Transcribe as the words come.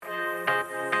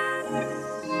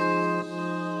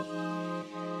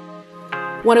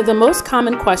One of the most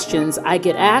common questions I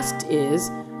get asked is,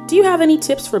 do you have any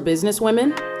tips for business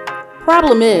women?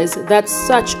 Problem is, that's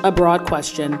such a broad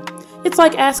question. It's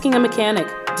like asking a mechanic,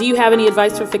 do you have any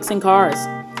advice for fixing cars?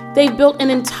 They've built an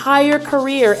entire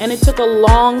career and it took a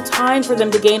long time for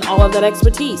them to gain all of that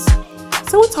expertise.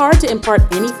 So it's hard to impart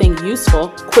anything useful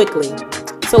quickly.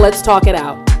 So let's talk it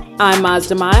out. I'm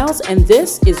Mazda Miles and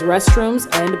this is Restrooms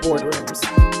and Boardrooms.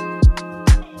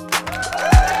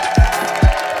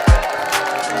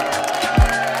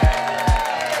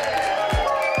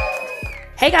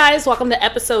 Hey guys, welcome to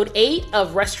episode 8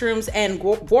 of Restrooms and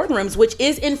Boardrooms, which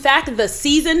is in fact the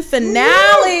season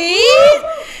finale.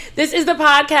 This is the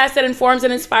podcast that informs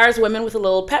and inspires women with a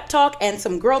little pep talk and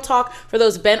some girl talk for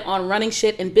those bent on running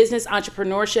shit in business,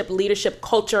 entrepreneurship, leadership,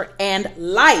 culture, and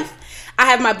life. I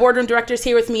have my boardroom directors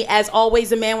here with me, as always,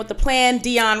 the man with the plan,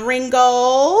 Dion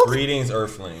Ringold. Greetings,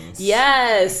 Earthlings.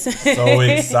 Yes. So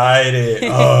excited.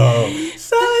 Oh,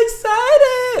 so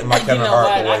excited. My Kevin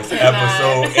Hart voice,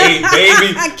 episode 8,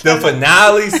 baby. The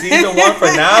finale, season 1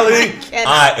 finale.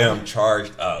 I am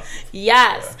charged up.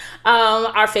 Yes.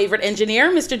 Our favorite engineer,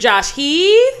 Mr. Josh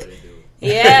Heath.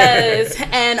 Yes,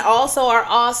 and also our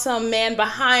awesome man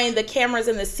behind the cameras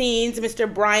and the scenes, Mr.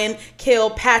 Brian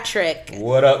Kilpatrick.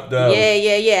 What up, though?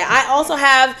 Yeah. I also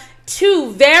have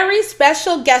 2 very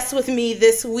special guests with me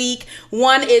this week.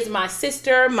 One is my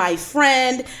sister, my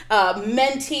friend,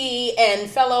 mentee, and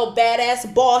fellow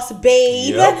badass boss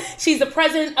babe. Yep. She's the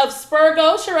president of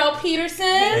Spurgo, Sherelle Peterson.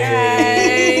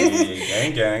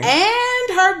 Hey. Gang.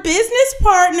 And her business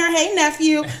partner, hey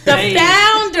nephew, the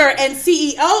founder and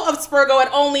CEO of Spurgo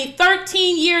at only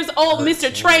 13 years old,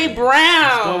 Mr. Trey Brown.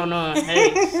 What's going on?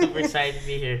 Hey, super excited to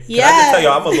be here. Yeah. I can tell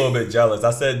y'all, I'm a little bit jealous.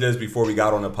 I said this before we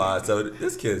got on the pod. So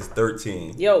this kid's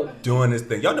 13. Yo. Doing this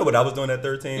thing. Y'all know what I was doing at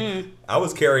 13? I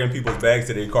was carrying people's bags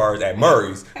to their cars at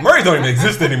Murray's. Murray's don't even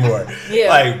exist anymore.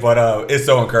 Yeah. But it's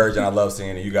so encouraging. I love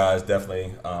seeing it. You guys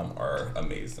definitely are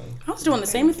amazing. I was doing the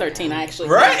same at 13, actually.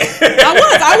 Right?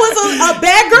 I was a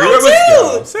bad girl,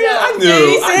 too. See, I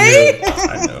knew.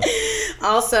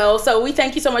 Also, so we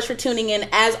thank you so much for tuning in.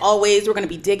 As always, we're going to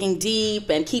be digging deep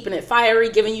and keeping it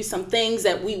fiery, giving you some things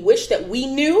that we wish that we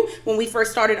knew when we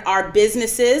first started our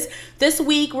businesses. This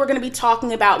week, we're going to be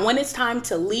talking about when it's time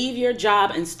to leave your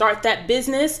job and start that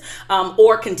business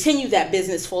or continue that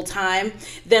business full time.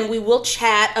 Then we will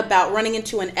chat about running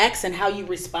into an ex and how you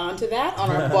respond to that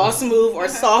on our boss move or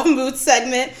soft mood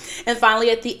segment. And finally,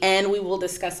 at the end, we will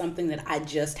discuss something that I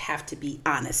just have to be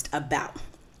honest about.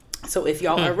 So if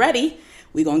y'all are ready,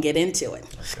 we're going to get into it.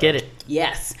 Let's get it.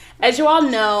 Yes. As you all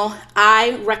know,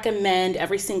 I recommend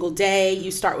every single day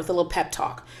you start with a little pep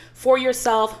talk for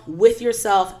yourself, with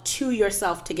yourself, to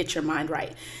yourself to get your mind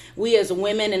right. We as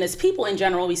women and as people in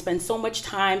general, we spend so much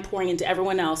time pouring into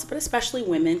everyone else, but especially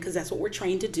women, because that's what we're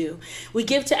trained to do. We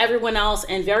give to everyone else,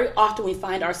 and very often we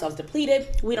find ourselves depleted.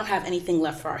 We don't have anything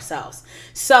left for ourselves.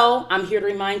 So I'm here to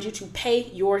remind you to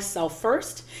pay yourself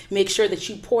first. Make sure that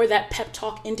you pour that pep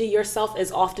talk into yourself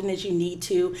as often as you need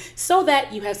to, so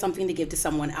that you have something to give to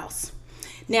someone else.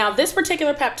 Now, this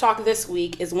particular pep talk this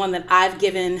week is one that I've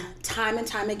given time and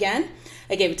time again.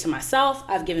 I gave it to myself.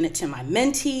 I've given it to my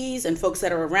mentees and folks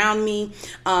that are around me.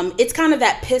 It's kind of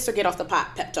that piss or get off the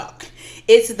pot pep talk.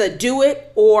 It's the do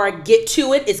it or get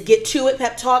to it. It's get to it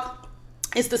pep talk.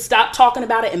 It's the stop talking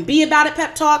about it and be about it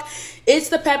pep talk. It's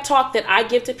the pep talk that I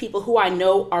give to people who I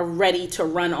know are ready to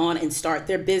run on and start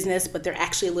their business, but they're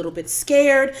actually a little bit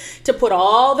scared to put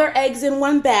all their eggs in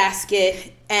one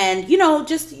basket. And, they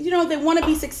want to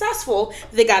be successful.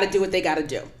 They got to do what they got to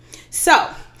do. So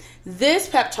this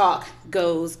pep talk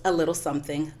goes a little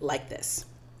something like this.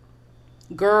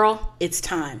 Girl, it's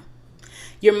time.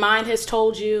 Your mind has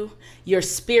told you, your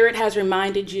spirit has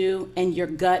reminded you, and your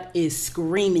gut is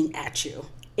screaming at you.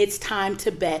 It's time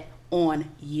to bet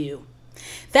on you.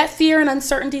 That fear and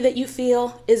uncertainty that you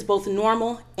feel is both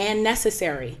normal and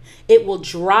necessary. It will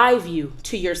drive you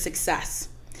to your success.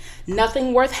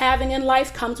 Nothing worth having in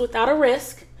life comes without a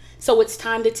risk, so it's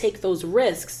time to take those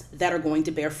risks that are going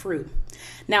to bear fruit.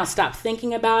 Now stop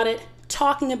thinking about it,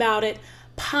 talking about it,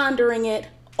 pondering it,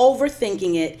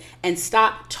 overthinking it, and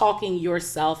stop talking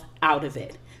yourself out of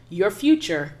it. Your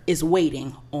future is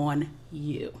waiting on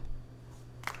you.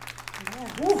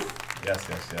 Yeah. Yes.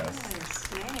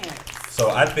 So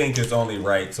I think it's only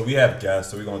right. So we have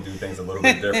guests, so we're going to do things a little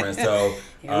bit different. So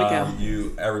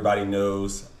everybody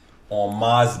knows on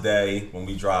Ma's Day, when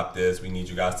we drop this, we need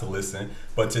you guys to listen.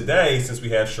 But today, since we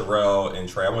have Sherelle and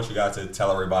Trey, I want you guys to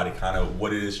tell everybody kind of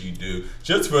what it is you do.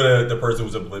 Just for the person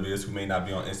who's oblivious, who may not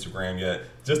be on Instagram yet,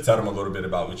 just tell them a little bit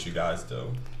about what you guys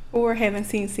do. Or haven't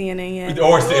seen CNN yet.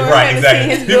 Or right,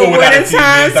 exactly. People without a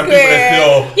TV. Some people are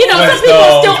still, some people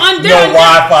are still under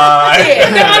Wi-Fi. Yeah,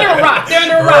 they're under a rock. They're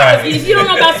under a rock. Right. If you don't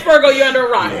know about Spurgo, you're under a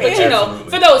rock. Yeah, but absolutely.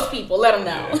 For those people, let them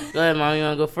know. Go ahead, Mom. You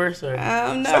want to go first? Or?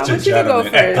 No, Such but you can go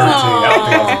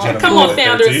first. Come on,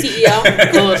 founder and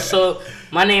CEO. Cool. So,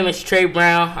 my name is Trey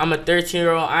Brown. I'm a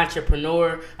 13-year-old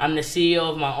entrepreneur. I'm the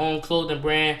CEO of my own clothing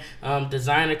brand,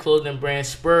 designer clothing brand,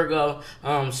 Spurgo.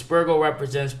 Spurgo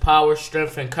represents power,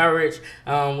 strength, and courage.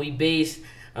 We based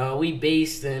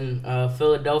in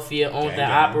Philadelphia, owned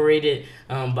and operated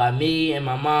by me and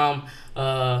my mom.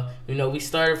 We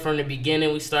started from the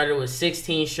beginning. We started with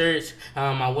 16 shirts.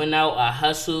 I went out, I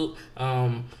hustled,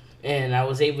 and I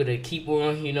was able to keep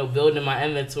on, building my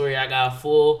inventory. I got a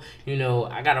full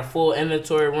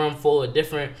inventory room full of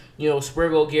different,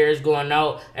 Spurgo gears going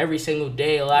out every single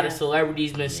day. A lot of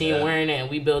celebrities been seen wearing it, and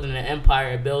we building an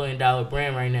empire, $1 billion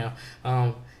brand right now.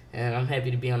 And I'm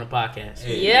happy to be on the podcast.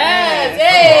 Hey. Yes,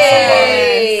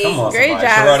 hey! Come on, great somebody.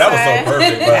 job, Sherrod, that was so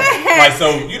perfect.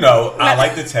 But I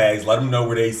like the tags. Let them know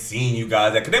where they seen you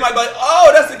guys at. Cause they might be like,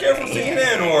 oh, that's the kid from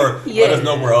CNN, or let us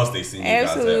know where else they seen you guys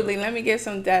at. Absolutely. Let me give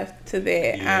some depth to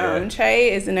that. Yeah.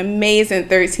 Trey is an amazing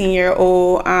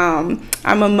 13-year-old. I'm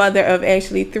a mother of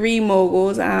actually 3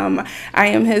 moguls. I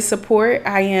am his support.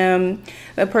 I am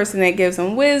the person that gives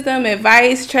him wisdom,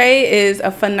 advice. Trey is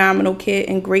a phenomenal kid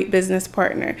and great business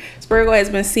partner. Spurgo has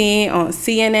been seen on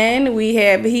CNN.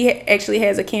 He actually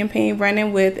has a campaign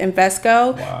running with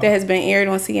Invesco that has been aired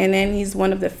on CNN. He's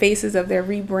one of the faces of their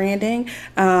rebranding.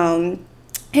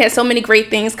 He had so many great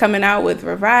things coming out with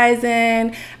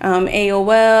Verizon,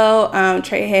 AOL.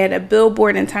 Trey had a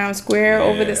billboard in Times Square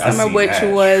over the summer, which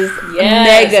was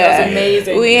mega. That was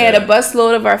amazing. We had a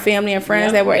busload of our family and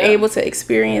friends that were able to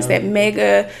experience that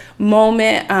mega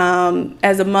moment.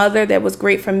 As a mother, that was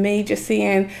great for me, just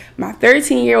seeing my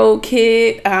 13-year-old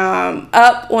kid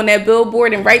up on that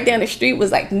billboard, and right down the street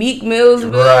was like Meek Mill's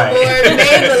billboard,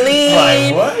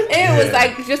 Maybelline. It was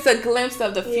like just a glimpse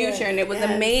of the future, and it was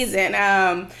amazing.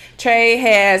 Trey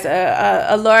has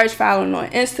a large following on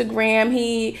Instagram.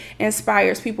 He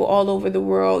inspires people all over the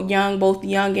world, both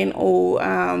young and old.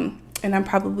 And I'm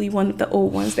probably one of the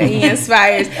old ones that he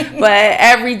inspires. But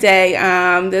every day,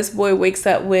 this boy wakes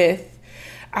up with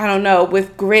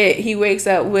grit. He wakes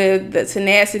up with the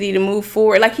tenacity to move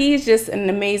forward. Like, he's just an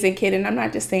amazing kid, and I'm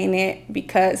not just saying that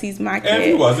because he's my kid. And if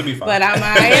he was, it'd be fine. But I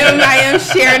am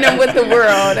sharing him with the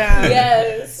world.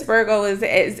 Yes. Spurgo is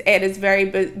at its very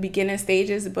beginning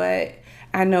stages, but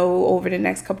I know over the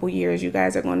next couple years, you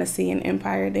guys are going to see an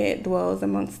empire that dwells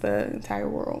amongst the entire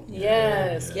world.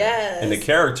 Yes. And the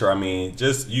character,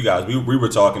 just you guys, we were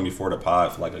talking before the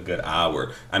pod for like a good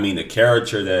hour. The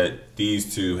character that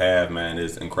these two have, man,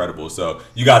 is incredible. So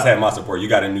you guys have my support. You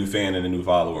got a new fan and a new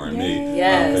follower in me.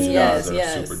 Yes, you guys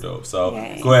are super dope. So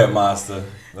go ahead, Monster.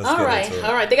 Let's get into it.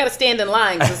 All right. They got to stand in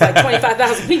line because it's like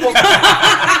 25,000 people.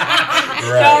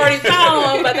 They're already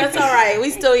following, but that's all right. We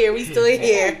still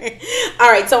here. All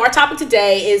right. So our topic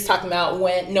today is talking about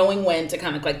knowing when to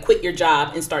kind of like quit your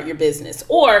job and start your business,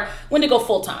 or when to go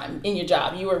full time in your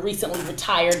job. You were recently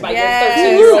retired by your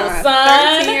 13-year-old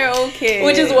son, 13-year-old kid,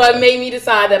 which is what made me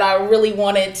decide that I really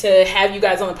wanted to have you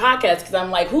guys on the podcast, because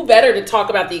I'm like, who better to talk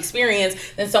about the experience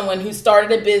than someone who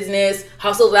started a business,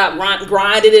 hustled out,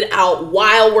 grinded it out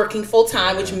while working full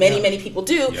time, which many people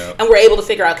do, and we're able to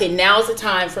figure out, okay, now's the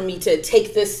time for me to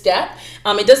take this step.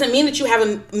 It doesn't mean that you have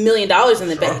 $1 million in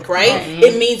the bank, right? Mm-hmm.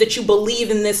 It means that you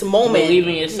believe in this moment, believe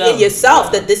in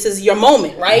yourself, that this is your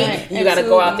moment, right? You got to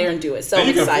go out there and do it. So and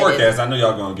you I'm excited. Can forecast. I know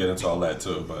y'all gonna get into all that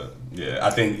too, but I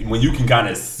think when you can kind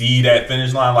of see that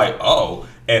finish line, like, oh,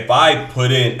 if I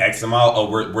put in X amount,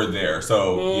 we're there.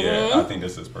 So I think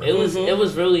this is perfect. It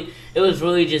was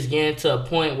really just getting to a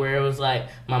point where it was like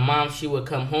my mom, she would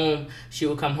come home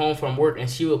from work and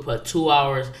she would put 2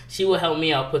 hours. She would help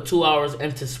me out, put 2 hours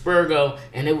into Spurgo,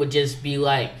 and it would just be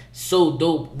like so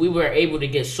dope. We were able to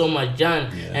get so much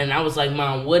done, and I was like,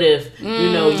 Mom, what if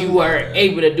you were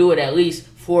able to do it at least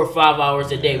 4 or 5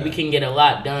 hours a day? We can get a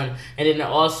lot done. And then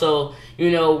also,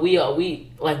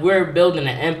 we're building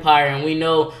an empire, and we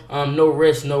know no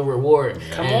risk, no reward.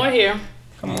 Come on here.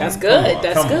 That's good.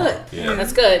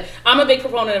 That's good. I'm a big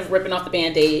proponent of ripping off the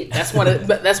Band-Aid. That's one of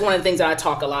the things that I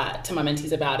talk a lot to my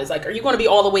mentees about, is like, are you going to be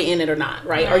all the way in it or not,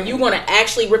 right? Are you going to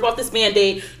actually rip off this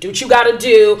Band-Aid, do what you got to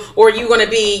do, or are you going to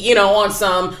be, on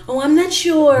some, I'm not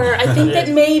sure, I think that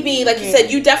maybe, like you said,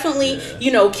 you definitely,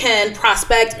 can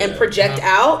prospect and project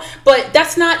out, but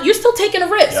that's not, you're still taking a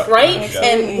risk, right?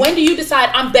 And when do you decide,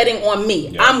 I'm betting on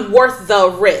me? I'm worth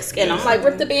the risk. And I'm like,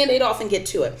 rip the Band-Aid off and get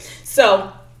to it.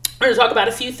 So We're going to talk about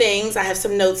a few things. I have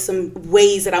some notes, some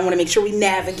ways that I want to make sure we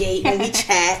navigate when we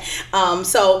chat.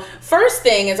 So first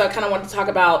thing is I kind of want to talk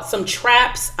about some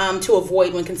traps to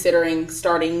avoid when considering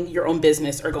starting your own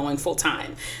business or going full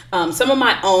time. Some of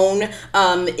my own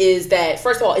is that,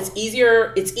 first of all, it's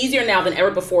easier now than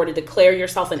ever before to declare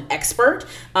yourself an expert,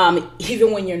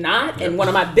 even when you're not. And one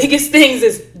of my biggest things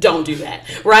is don't do that,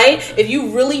 right? If you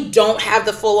really don't have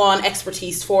the full-on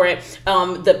expertise for it,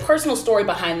 the personal story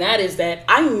behind that is that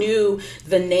I knew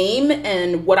the name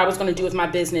and what I was going to do with my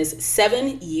business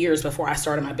 7 years before I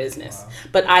started my business. Wow.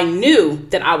 But I knew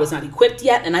that I was not equipped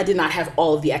yet and I did not have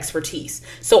all of the expertise.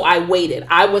 So I waited.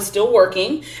 I was still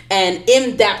working, and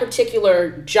in that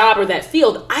particular job or that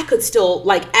field, I could still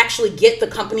actually get the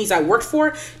companies I worked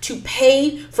for to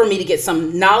pay for me to get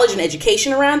some knowledge and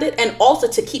education around it, and also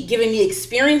to keep giving me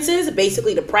experiences,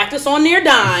 basically to practice on their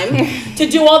dime to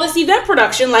do all this event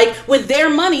production with their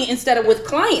money instead of with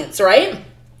clients, right?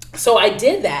 So I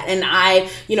did that, and I,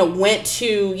 went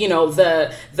to,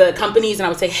 the companies, and I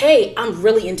would say, hey, I'm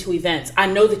really into events. I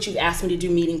know that you've asked me to do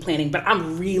meeting planning, but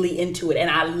I'm really into it, and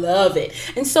I love it.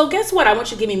 And so guess what? I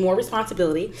want you to give me more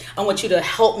responsibility. I want you to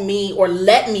help me or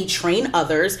let me train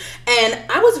others. And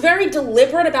I was very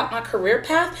deliberate about my career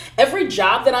path. Every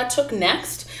job that I took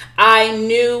next, I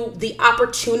knew the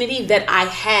opportunity that I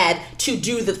had to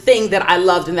do the thing that I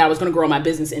loved and that I was going to grow my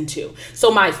business into. So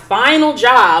my final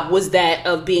job was that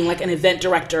of being an event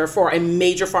director for a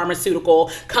major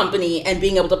pharmaceutical company and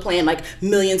being able to plan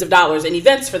millions of dollars in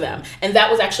events for them. And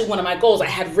that was actually one of my goals I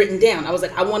had written down. I was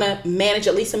I want to manage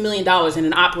at least $1 million in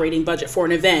an operating budget for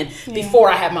an event before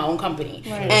I had my own company.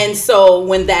 Right. And so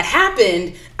when that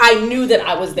happened, I knew that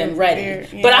I was then ready.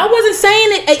 Yeah. But I wasn't saying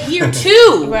it at year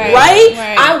 2,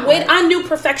 right? I knew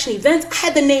Perfection Events. I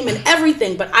had the name and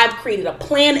everything, but I've created a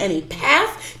plan and a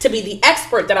path to be the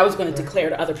expert that I was going to declare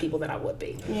to other people that I would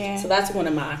be. Yeah. So that's one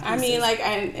of my pieces. I mean,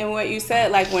 and what you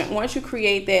said, once you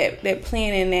create that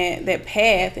plan and that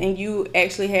path, and you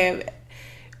actually have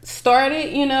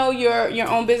started, your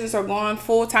own business or gone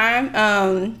full time,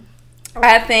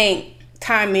 I think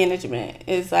time management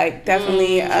is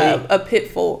definitely a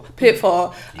pitfall.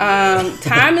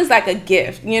 Time is a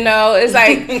gift,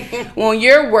 it's when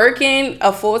you're working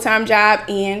a full-time job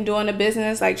and doing a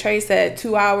business, like Trey said,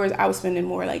 2 hours, I was spending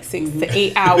more 6 to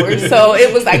 8 hours. So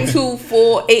it was 2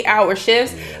 full 8-hour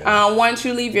shifts. Once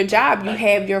you leave your job, you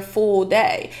have your full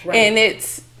day. Right. And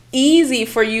it's easy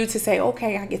for you to say,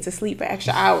 okay, I get to sleep an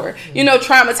extra hour,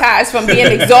 traumatized from being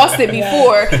exhausted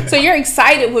before. So you're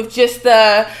excited with just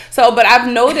but I've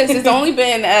noticed it's only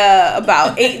been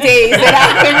about 8 days that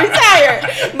I've been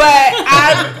retired, but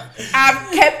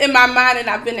I've kept in my mind, and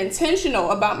I've been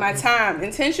intentional about my time,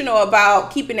 intentional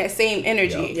about keeping that same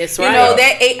energy. That's right.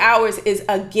 That 8 hours is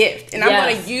a gift, and I'm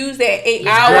going to use that 8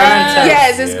 hours.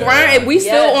 Yes, it's grind. We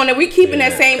still on it. We keeping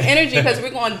that same energy because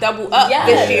we're going to double up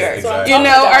this year. Exactly.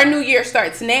 Our new year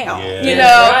starts now.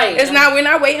 It's not. We're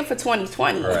not waiting for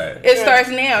 2020. Right. It starts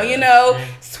now.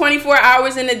 It's 24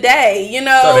 hours in a day.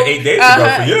 So 8 days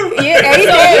ago for you. Yeah, 8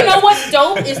 days. You know what's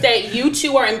dope is that you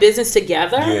two are in business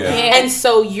together, and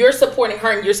so you're supporting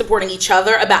her and you're supporting each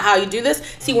other about how you do this.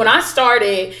 See, when I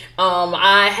started,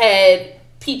 I had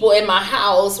people in my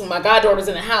house, when my goddaughter's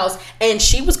in the house, and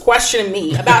she was questioning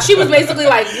me about, she was basically you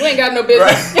ain't got no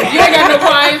business, you ain't got no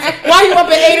clients, why you up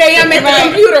at 8 a.m. at the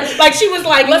computer? She was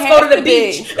let's go to the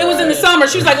beach. It was in the summer.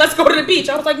 She was let's go to the beach.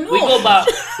 I was no. We go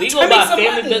about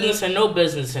family business and no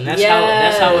business, and that's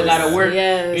how it gotta work.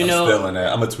 Yes. I'm stealing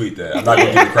that. I'm gonna tweet that. I'm not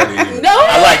gonna give you credit either. No,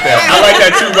 I like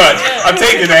that too much. I'm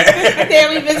taking that.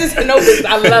 Family business and no business.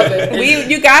 I love it.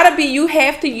 You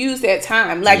have to use that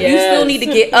time. You still need to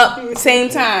get up same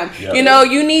time. Yep.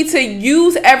 You need to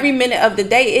use every minute of the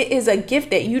day. It is a gift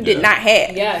that you did not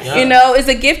have. Yes. It's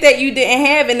a gift that you didn't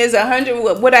have, and there's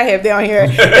 100. What I have down here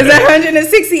is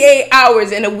 168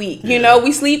 hours in a week.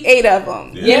 We sleep 8 of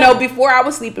them. Yeah. Before I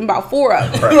was sleeping about 4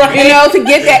 of them. Right. To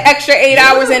get that extra 8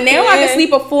 hours, and now I can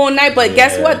sleep a full night. But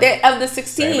guess what? That of the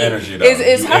 16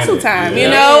 is hustle time.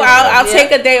 I'll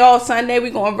take a day off Sunday.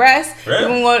 We're gonna rest. We're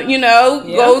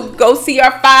gonna go see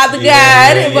our Father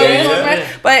God. But we're gonna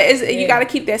rest. But you got to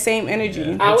keep that same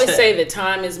energy. I always say that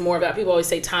time is more about, people always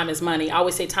say time is money. I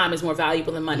always say time is more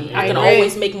valuable than money. I can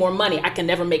always make more money. I can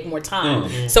never make more time.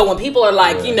 So when people are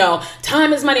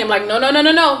time is money, I'm no.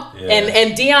 Yeah.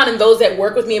 And Dion and those that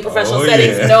work with me in professional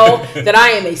settings know that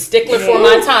I am a stickler for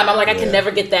my time. I'm I can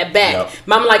never get that back. Yep.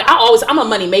 I'm a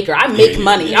money maker. I make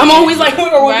money. I'm always when people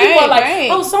are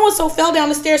oh, so-and-so fell down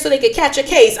the stairs so they could catch a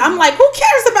case. I'm who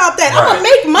cares about that? I'm going to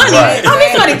make money. How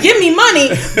many going to give me money,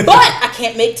 but I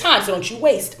can't make time. So don't you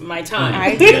waste my time. I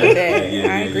agree with that.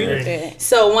 I agree with that.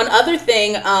 So one other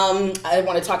thing I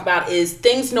want to talk about is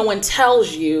things no one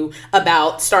tells you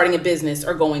about starting a business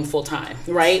or going full time,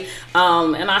 right?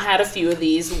 And I had a few of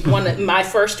these. My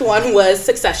first one was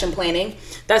succession planning.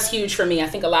 That's huge for me. I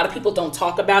think a lot of people don't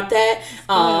talk about that.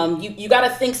 You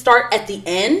got to start at the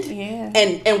end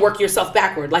and work yourself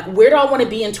backward. Like, where do I want to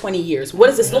be in 20 years? What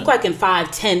does this look like in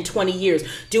 5, 10, 20 years?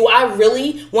 Do I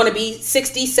really want to be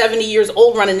 60, 70 years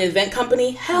old running an event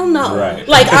company? Hell no. Right.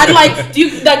 Like,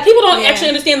 people don't actually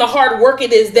understand the hard work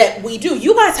it is that we do.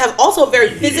 You guys have also very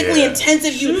physically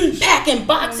intensive. You packing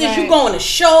boxes, you going to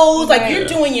shows, like you're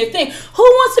doing your thing. Who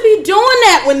wants to be doing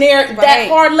that when they're that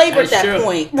hard labor at that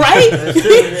point? Right?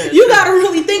 You got to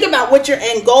really think about what your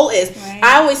end goal is. Right.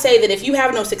 I always say that if you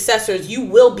have no successors, you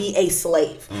will be a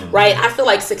slave, right? I feel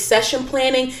like succession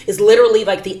planning is literally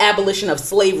like the abolition of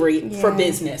slavery for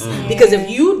business. Because if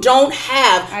you don't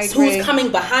have who's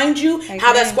coming behind you,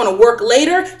 how that's going to work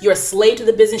later, you're a slave to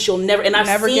the business. You'll never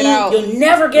get out.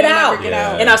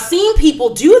 And I've seen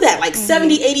people do that, like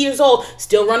 70, 80 years old,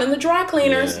 still running the dry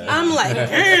cleaners. I'm like,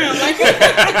 damn, like,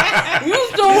 you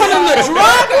still running the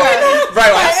dry cleaners?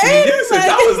 Right, I've seen you since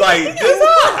I was like,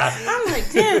 I'm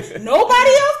like, damn, nobody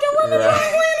else can run the dry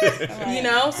cleaner. You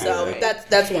know, so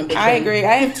that's one big thing. I agree.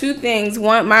 I have two things.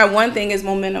 My one thing is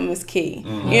momentum is key.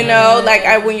 You know, like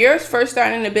when you're first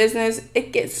starting a business,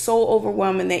 it gets so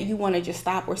overwhelming that you want to just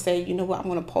stop or say, you know what, I'm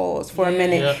going to pause for a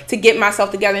minute to get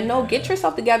myself together. No, get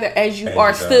yourself together as you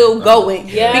are still going.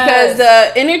 Because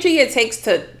the energy it takes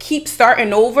to keep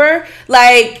starting over,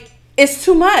 like, it's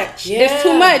too much. It's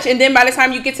too much. And then by the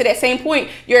time you get to that same point,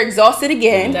 you're exhausted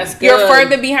again. That's good. You're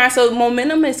further behind. So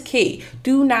momentum is key.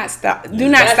 Do not stop. Do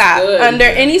not stop. Good. Under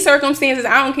any circumstances,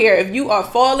 I don't care. If you are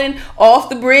falling off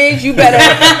the bridge, you better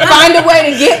find a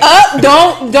way to get up.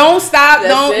 Don't stop.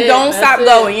 Don't stop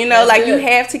going. You know, you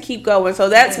have to keep going. So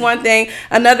that's one thing.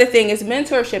 Another thing is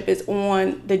mentorship is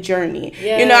on the journey.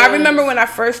 You know, I remember when I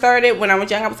first started, when I was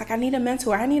young, I was like, I need a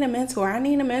mentor. I need a mentor. I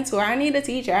need a mentor. I need a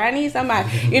teacher. I need somebody.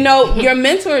 You know, your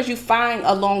mentors you find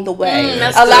along the way.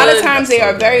 A lot of times they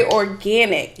are very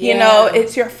organic. You know,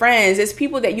 it's your friends. It's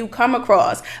people that you come across.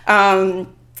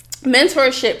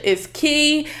 Mentorship is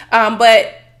key,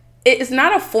 but it's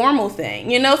not a formal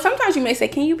thing. You know, sometimes you may say,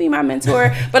 can you be my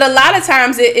mentor? But a lot of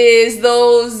times it is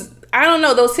those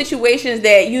situations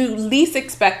that you least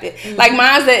expected. Like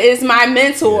Mazda is my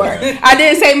mentor. I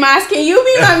didn't say, Maz, can you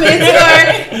be my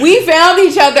mentor? We found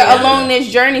each other along this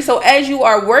journey. So as you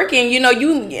are working, you know,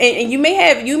 you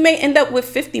may end up with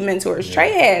 50 mentors.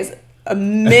 Trey has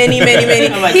many.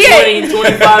 Like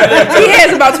 25 mentors. He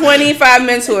has about 25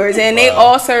 mentors, and they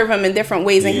all serve him in different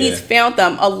ways, and he's found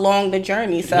them along the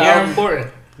journey. So they're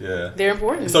important. They're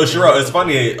important. So Sherelle, it's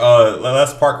funny.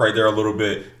 Let's park right there a little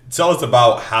bit. Tell us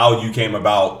about how you came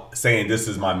about saying this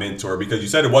is my mentor, because you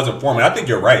said it wasn't formal. I think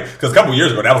you're right, because a couple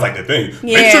years ago that was like the thing.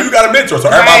 Make sure you got a mentor. So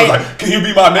everybody was like, can you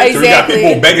be my mentor? Exactly. You got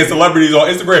people begging celebrities on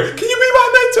Instagram, can you be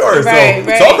my mentor?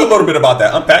 So talk a little bit about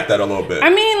that. Unpack that a little bit. I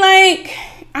mean, like,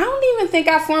 I don't even think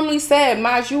I formally said,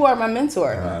 Maj, you are my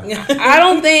mentor. I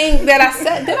don't think that I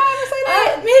said, did I ever say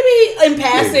that? Maybe in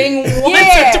passing once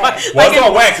or twice. Well, it's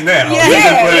on wax now.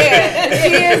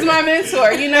 She is my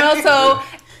mentor, you know? So,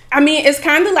 I mean, it's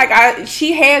kind of like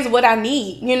she has what I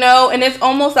need, you know? And it's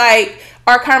almost like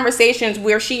our conversations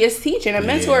where she is teaching. A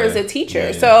mentor is a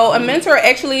teacher. So a mentor,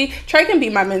 actually, Trey can be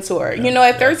my mentor. You know,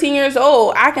 at 13 years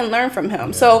old, I can learn from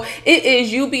him. So it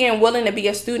is you being willing to be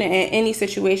a student in any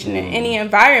situation, in any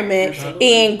environment,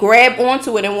 and grab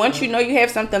onto it. And once you know you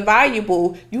have something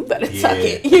valuable, you better tuck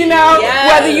it, you know?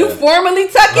 Whether you formally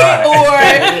tuck it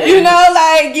or, you know,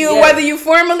 like whether you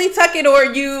formally tuck it or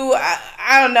you...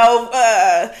 I don't know,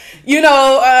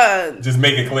 just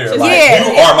make it clear. You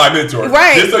are my mentor.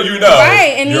 Right. Just so you know.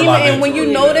 Right. And when you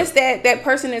notice that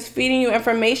person is feeding you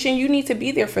information, you need to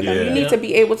be there for them. You need to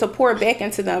be able to pour back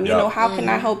into them. You know, how can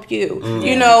I help you?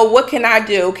 You know, what can I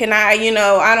do? Can I,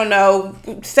 I don't know,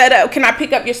 set up, can I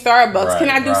pick up your Starbucks? Can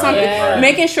I do something?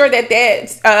 Making sure that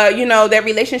that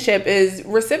relationship is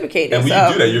reciprocated. And when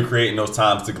you do that, you're creating those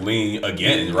times to glean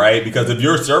again, right? Because if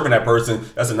you're serving that person,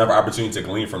 that's another opportunity to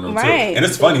glean from them too. And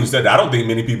it's funny you said that. I don't think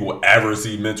many people ever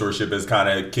see mentorship as kind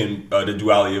of the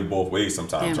duality of both ways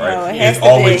sometimes, right? No, it's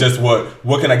always just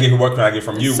what can I get, what can I get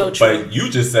from you? So but you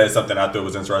just said something I thought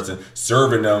was interesting,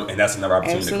 serving them, and that's another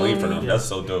opportunity to glean from them. That's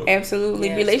so dope. Absolutely.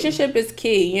 Yeah, relationship is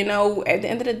key. You know, at the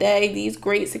end of the day, these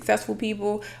great, successful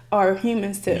people are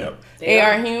humans too. They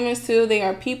are humans too. They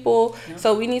are people.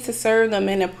 So we need to serve them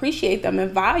and appreciate them and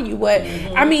value what,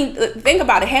 I mean, think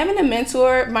about it. Having a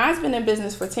mentor, mine's been in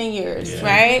business for 10 years,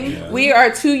 right? We we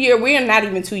are we are not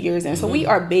even 2 years in, so we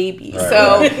are babies. Right.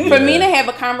 So for me to have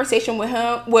a conversation with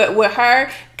her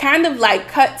kind of like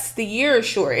cuts the years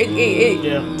short.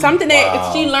 Something that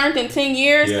if she learned in 10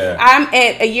 years, I'm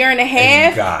at a year and a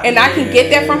half, and I can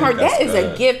get that from her. That is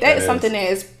a gift. That is something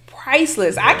that is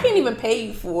priceless. I can't even pay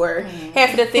you for half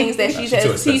of the things that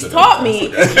she's taught me.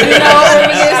 Over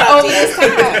this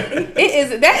time,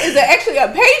 that is actually a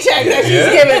paycheck that she's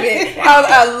giving me,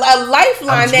 a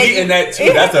lifeline. I'm tweeting that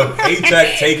too. That's a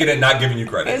paycheck, taking it, not giving you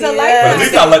credit. It's a lifeline. But at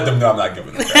least I let them know I'm not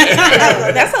giving them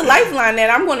credit. That's a lifeline that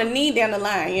I'm going to need down the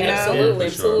line. Absolutely,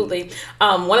 absolutely.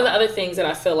 One of the other things that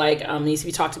I feel like needs to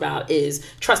be talked about is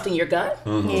trusting your gut.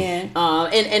 And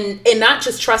not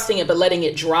just trusting it, but letting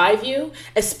it drive you,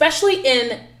 especially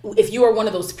if you are one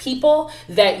of those people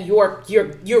that you're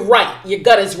right, your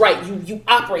gut is right, you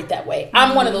operate that way.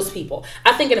 I'm one of those people.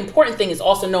 I think an important thing is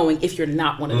also knowing if you're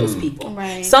not one of those people.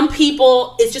 Right. Some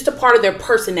people, it's just a part of their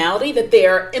personality that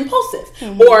they're impulsive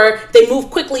or they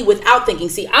move quickly without thinking.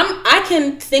 See, I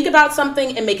can think about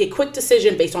something and make a quick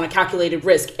decision based on a calculated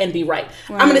risk and be right.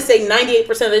 I'm going to say 98%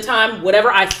 of the time,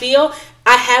 whatever I feel,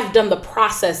 I have done the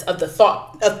process of the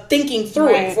thought of thinking through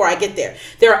it before I get there.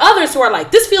 There are others who are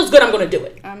like, this feels good, I'm going to do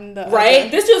it. I'm the right?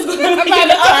 Other. This feels good. I'm the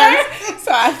other.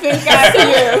 So I think I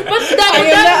do. But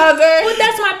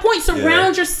that's my point.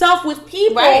 Surround yourself with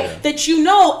people that you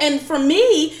know. And for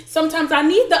me, sometimes I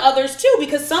need the others too,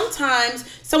 because sometimes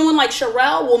someone like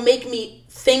Sherelle will make me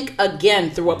think again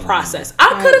through a process. I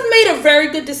could have made a very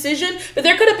good decision, but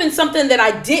there could have been something that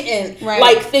I didn't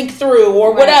like think through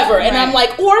or whatever. And I'm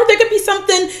like, or there could be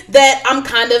something that I'm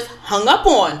kind of hung up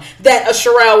on that a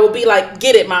Sherelle will be like,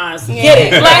 get it, Maz, get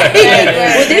it.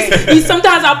 Like,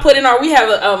 sometimes I'll put in we have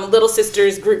a little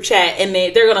sisters group chat, and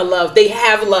they're gonna love, they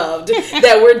have loved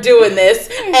that we're doing this.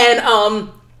 And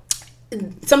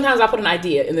sometimes I put an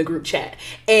idea in the group chat,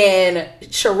 and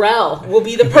Sherelle will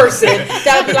be the person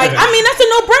that will be like, I mean, that's a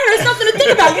no-brainer. It's nothing to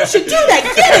think about. You should do that.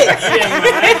 Get it.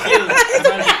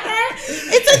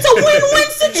 It's a win-win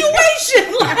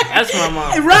situation. That's my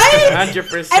mom. Right?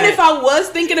 100%. And if I was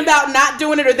thinking about not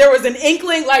doing it, or there was an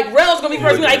inkling, like, Rel's going to be the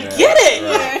person like, get it.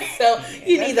 Right. So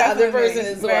you need the other person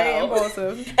as well.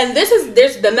 Impulsive. And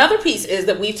there's another piece is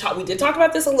that we did talk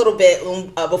about this a little bit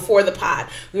before the pod.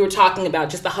 We were talking about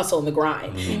just the hustle and the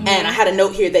grind. Mm-hmm. And I had a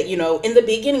note here that, in the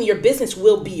beginning, your business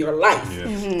will be your life. Yeah.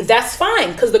 Mm-hmm. That's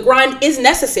fine, because the grind is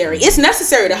necessary. It's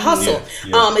necessary to hustle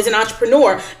as an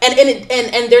entrepreneur.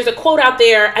 And there's a quote out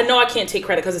there. I know I can't take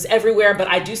credit because it's everywhere, but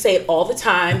I do say it all the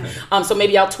time. So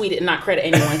maybe I'll tweet it and not credit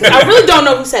anyone, because I really don't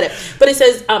know who said it. But it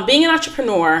says, being an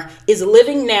entrepreneur is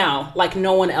living now like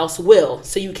no one else will,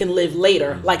 so you can live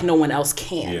later like no one else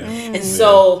can. Yeah. And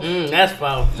so that's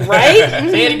powerful. Right?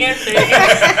 Say it again. Say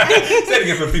it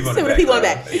again for people in the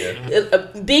back. Yeah.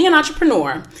 Being an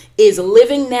entrepreneur is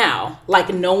living now like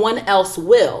no one else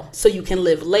will, so you can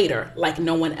live later like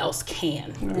no one else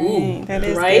can. Ooh, that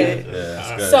is right? Good. Yeah,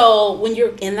 that's good. So when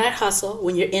you're in that hustle,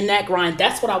 when you're in that grind,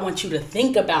 that's what I want you to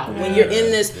think about. When you're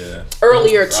in this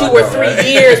earlier 2 or 3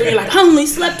 years, when you're like, I only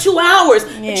slept 2 hours,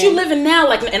 but you living now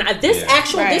like. And this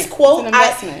this quote,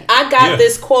 I got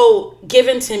this quote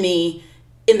given to me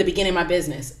in the beginning of my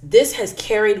business. This has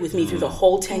carried with me through the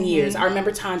whole 10 years. I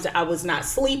remember times that I was not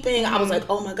sleeping. I was like,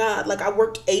 oh my God, like I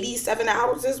worked 87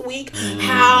 hours this week.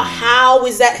 How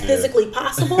is that physically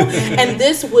possible? And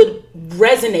this would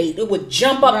resonate. It would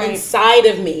jump up inside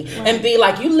of me and be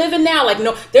like, you living now. Like,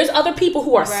 no, there's other people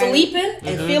who are sleeping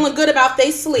and feeling good about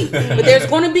they sleep. But there's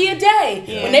going to be a day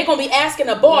when they're going to be asking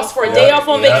a boss for a day off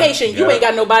on vacation. You ain't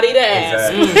got nobody to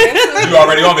ask. You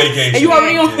already on vacation. And you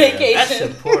already on vacation. That's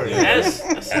important.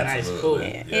 That's a nice quote.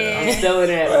 I'm still in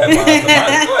that.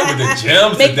 With the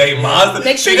gems today, Maz.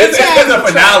 Make sure it's a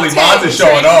finale. Maz is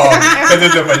showing off because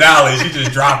it's a finale. She's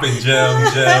just dropping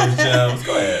gems.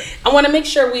 Go ahead. I want to make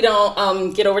sure we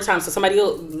don't get over time, so somebody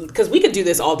will, because we could do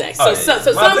this all day. So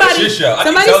somebody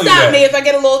stop me if I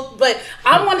get a little. But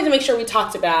I wanted to make sure we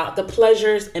talked about the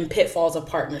pleasures and pitfalls of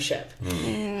partnership.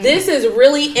 This is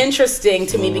really interesting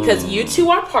to me because you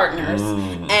two are partners,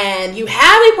 and you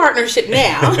have a partnership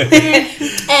now.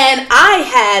 And I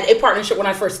had a partnership when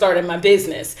I first started my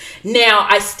business. Now,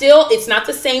 it's not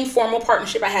the same formal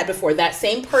partnership I had before. That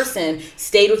same person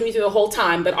stayed with me through the whole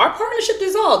time, but our partnership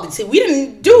dissolved. See, we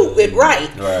didn't do it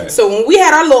right. So when we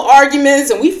had our little arguments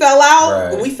and we fell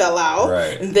out,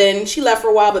 and then she left for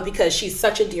a while, but because she's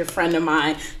such a dear friend of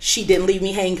mine, she didn't leave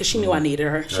me hanging because she knew I needed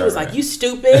her. She was like, you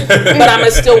stupid, but I'm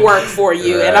going to still work for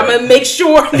you, and I'm going to make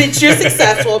sure that you're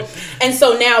successful. And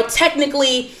so now,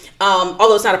 technically,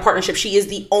 although it's not a partnership, she is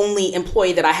the only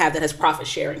employee that I have that has profit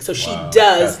sharing. So she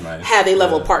does have a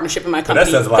level of partnership in my company.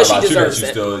 But that says a lot about you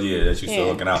that you're still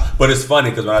looking out. But it's funny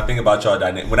because when I think about y'all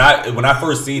dynamic, when I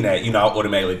first seen that, I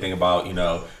automatically think about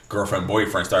girlfriend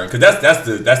boyfriend starting, because that's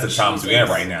the times we're in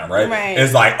right now, right?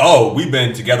 It's like, oh, we've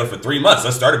been together for 3 months,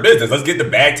 let's start a business, let's get the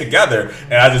bag together,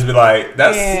 and I just be like,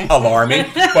 that's alarming.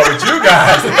 But with you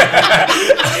guys,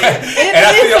 and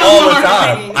I see it all the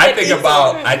time.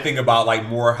 I think about like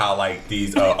more how like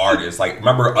these artists, like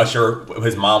remember Usher,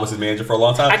 his mom was his manager for a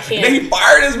long time, and then he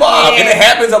fired his mom, and it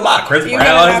happens a lot. Chris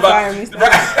Brown, but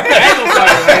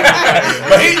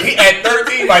he at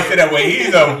 13 might say that way.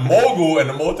 He's a mogul and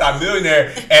a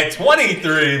multi-millionaire. At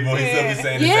 23, boy, he's still be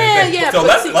saying the same thing. So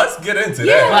let's get into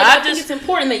that. But I think it's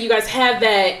important that you guys have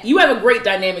that. You have a great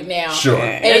dynamic now. Sure.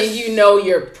 And you know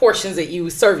your portions that you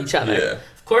serve each other. Yeah.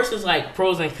 Of course, there's like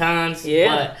pros and cons.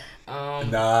 Yeah. But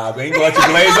nah, we ain't gonna let you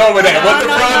glaze over that. What's the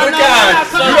pros and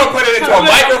cons? You're gonna put it into a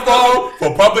microphone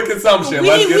for public consumption.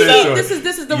 Let's get into it.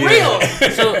 This is the real.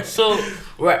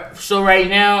 So right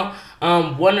now.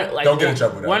 Don't get in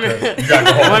trouble. You gotta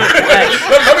go home.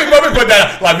 let me put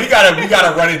that. Like we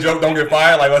gotta run and joke. Don't get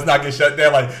fired. Like let's not get shut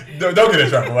down. Like don't get in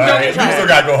trouble. Right? You still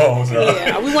gotta go home. So.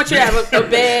 Yeah, we want you to have a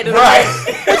bed. Right.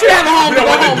 We want you to have a home. You don't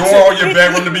want the door on your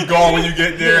bedroom to be gone when you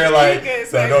get there. Like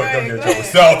so don't get in trouble.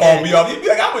 Cell phone me off. You'd be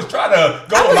like, I was trying to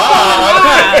go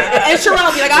live. And Sherelle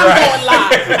be like, I'm going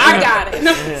live. I got it.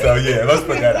 So yeah, let's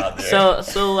put that out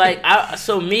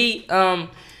there.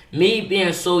 Me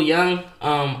being so young,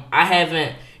 I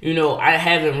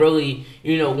haven't really,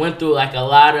 went through like a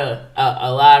lot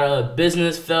of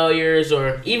business failures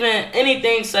or even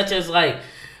anything such as like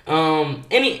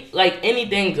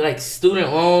anything like student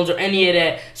loans or any of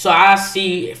that. So I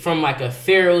see from like a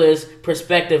fearless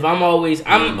perspective. I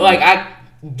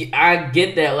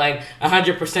get that, like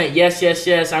 100%.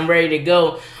 Yes. I'm ready to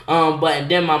go. But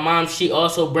then my mom, she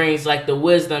also brings like the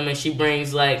wisdom, and she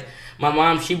brings like. My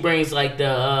mom, she brings like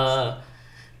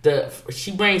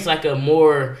she brings like a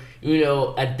more,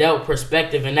 adult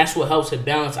perspective, and that's what helps it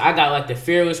balance. I got like the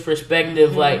fearless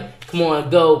perspective, like, come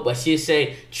on, go. But she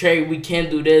say, Trey, we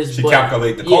can do this. She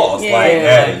calculate the cost.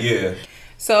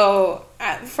 So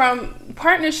from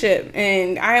partnership,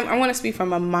 and I want to speak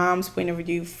from a mom's point of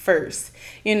view first.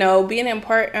 Being in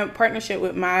partnership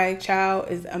with my child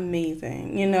is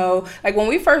amazing. Like when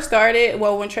we first started,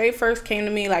 when Trey first came to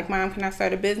me, like, Mom, can I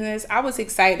start a business? I was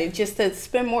excited just to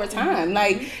spend more time.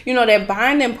 Like, that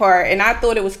bonding part, and I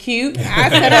thought it was cute. I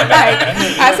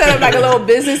set up like a little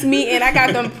business meeting. I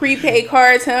got them prepaid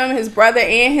cards, him, his brother,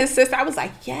 and his sister. I was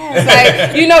like, yes,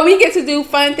 like, we get to do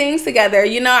fun things together.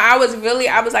 I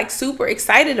was like super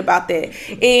excited about that.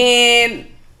 And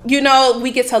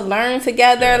we get to learn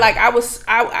together. Like that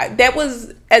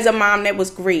was, as a mom, that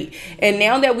was great. And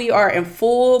now that we are in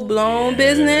full blown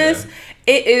business,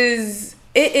 it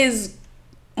is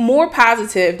more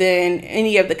positive than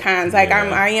any of the cons. Like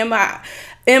I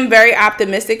am very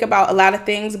optimistic about a lot of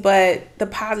things, but the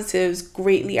positives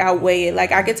greatly outweigh it.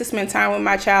 Like I get to spend time with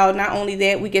my child. Not only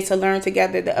that, we get to learn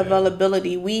together. The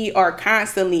availability. We are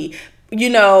constantly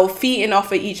feeding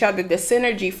off of each other. The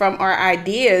synergy from our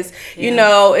ideas,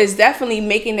 is definitely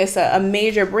making this a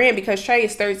major brand, because Trey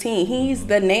is 13. He's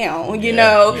the now,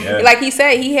 like he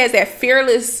said, he has that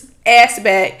fearless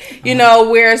aspect,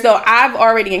 whereas though I've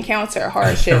already encountered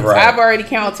hardships. Right. I've already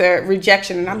encountered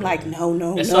rejection, and I'm like,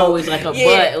 no. It's always like a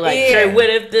but. Like, Trey, what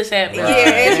if this happens? Right.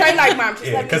 Yeah, and Trey like, Mom, just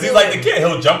let me because he's like the kid.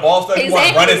 He'll jump off stuff. You want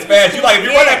to run as fast. You like, if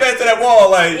you run that fast to that wall,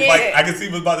 like I can see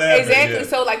what's about to happen. Exactly. Yeah.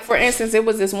 So like, for instance, it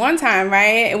was this one time,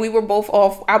 right? And we were both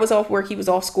off. I was off work. He was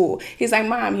off school. He's like,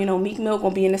 Mom, Meek Mill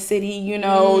gonna be in the city.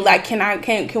 Like,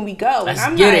 can we go? Let's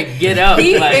and I'm get up.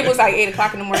 It was like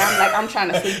 8:00 in the morning. I'm like, I'm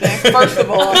trying to sleep in. First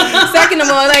of all, second of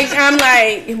all. Like, I'm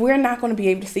like, we're not going to be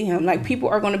able to see him. Like, people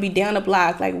are going to be down the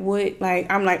block. Like, what?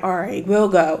 Like, I'm like, all right, we'll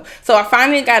go. So I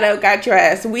finally got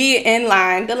dressed. We in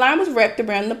line. The line was wrapped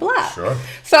around the block. Sure.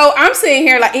 So I'm sitting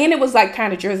here, like, and it was like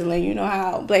kind of drizzling. You know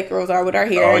how black girls are with our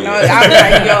hair. Oh, yeah. I was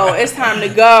like, yo, it's time to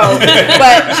go.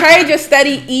 But Trey just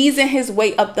steady easing his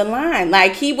way up the line.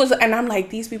 Like, he was, and I'm like,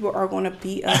 these people are going to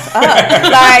beat us up.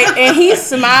 Like, and he's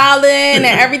smiling and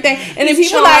everything. And then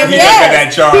people like,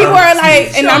 yes. People are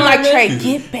like, and I'm like, Trey,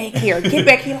 get back here.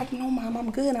 Like, no, Mom,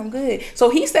 I'm good. So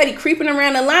he steady creeping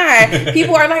around the line.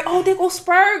 People are like, oh, there goes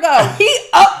Spurgo. He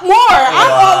up more.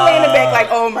 I'm all the way in the back like,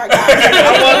 oh my God.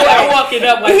 I'm walking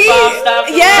up like 5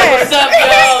 stops. Yes. What's up,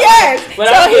 y'all? Yes. But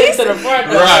I'm getting to the front.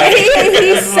 Right.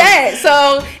 He's set.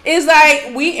 So it's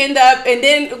like we end up, and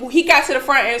then he got to the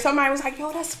front, and somebody was like,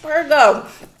 yo, that's Spurgo.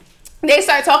 They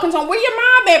start talking to him. Where your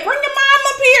mom at? Bring your mom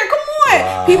up here. Come on.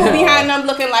 Wow. People behind them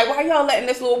looking like, why y'all letting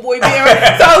this little boy be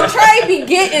around? So Trey be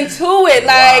getting to it.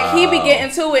 Like, he be getting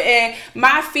to it. And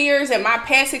my fears and my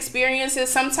past experiences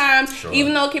sometimes,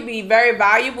 even though it can be very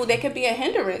valuable, they could be a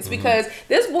hindrance because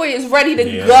this boy is ready to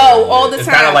go all the time. It's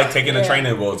kind of like taking the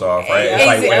training wheels off, right? It's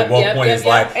like at what point it's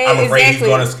like, I'm afraid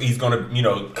he's gonna, you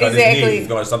know, cut his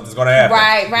knee. Something's gonna happen.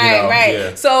 Right.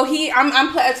 Yeah. So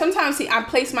sometimes I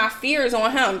place my fears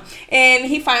on him. And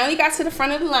he finally got to the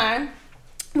front of the line.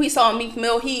 We saw Meek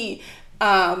Mill. He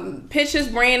pictures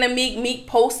Brandon Meek. Meek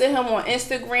posted him on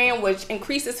Instagram, which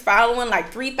increased his following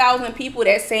like 3,000 people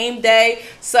that same day.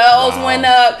 Sales went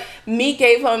up. Meek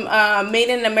gave him Made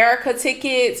in America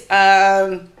tickets.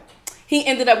 He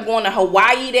ended up going to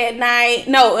Hawaii that night.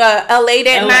 No, LA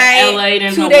that night. LA,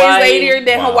 then 2 Hawaii. days later,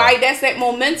 then Hawaii. That's that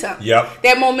momentum. Yep.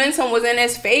 That momentum was in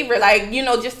his favor. Like, you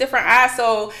know, just different eyes.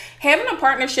 So having a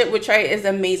partnership with Trey is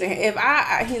amazing.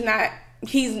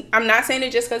 I'm not saying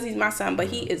it just because he's my son, but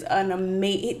he is an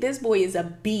amazing. This boy is a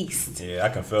beast. Yeah, I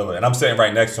can feel it, and I'm sitting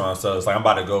right next to him, so it's like I'm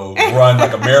about to go run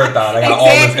like a marathon. I got all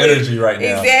this energy right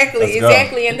now.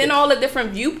 Exactly, and then all the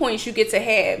different viewpoints you get to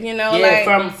have. You know,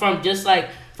 from just like.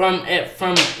 From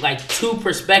like two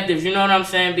perspectives, you know what I'm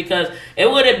saying? Because it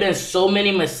would have been so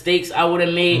many mistakes I would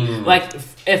have made. Like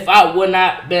if I would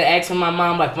not been asking my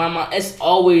mom, like my mom, it's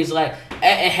always like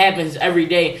it happens every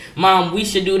day. Mom, we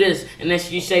should do this, and then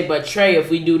she say, but Trey,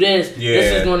 if we do this,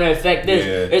 this is going to affect this.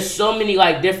 Yeah. It's so many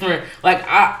like different. Like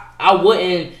I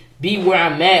wouldn't be where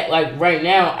I'm at like right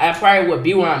now. I probably would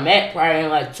be where I'm at probably in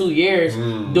like 2 years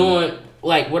doing.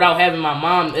 Like without having my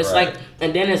mom, it's like,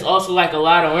 and then it's also like a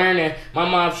lot of learning. My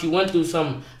mom, she went through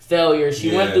some failures.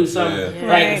 She went through some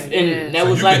and that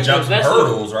was like jump some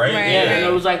hurdles, right? And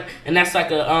it was like, and that's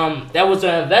like a that was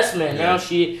an investment. Now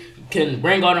she can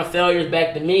bring all the failures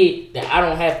back to me that I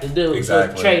don't have to do.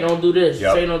 Exactly. So Trey, don't do this.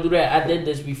 Trey, don't do that. I did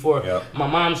this before. My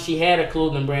mom, she had a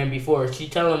clothing brand before. She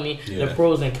telling me the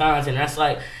pros and cons, and that's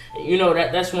like. You know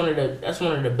that's one of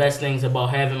the best things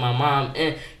about having my mom,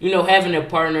 and you know having a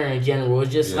partner in general is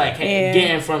just like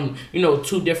getting from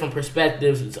two different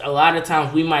perspectives. A lot of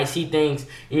times we might see things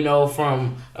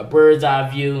from a bird's eye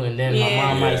view, and then my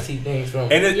mom might see things from.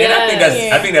 And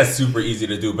I think that's super easy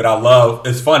to do. But I love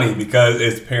it's funny because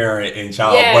it's parent and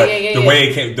child, the way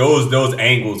it came, those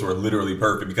angles were literally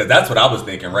perfect because that's what I was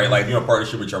thinking, right? Like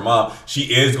partnership with your mom,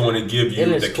 she is going to give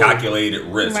you the calculated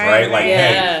risk, right? Like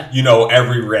hey,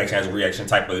 every reaction has a reaction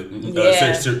type of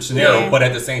scenario, but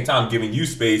at the same time giving you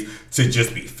space to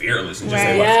just be fearless and just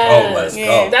say let's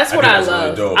go. That's what I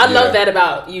love. Really I love that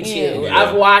about you two.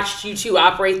 I've watched you two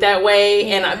operate that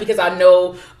way, and because I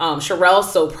know Sherelle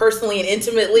so personally and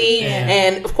intimately,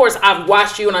 and of course I've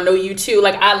watched you and I know you too.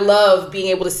 Like I love being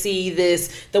able to see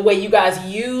the way you guys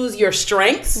use your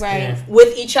strengths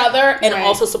with each other and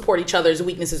also support each other's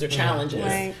weaknesses or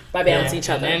challenges by balancing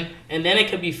each other. And then it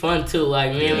could be fun too.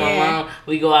 Like me and my mom,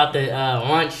 we go out to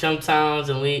lunch sometimes,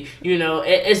 and we,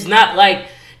 it's not like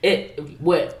it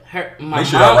with her. Make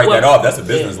sure I write that off. That's a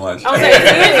business lunch. I was like,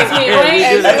 business meeting,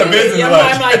 right? That's a business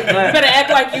lunch. I'm like, you better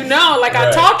act like you know, like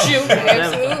I taught you.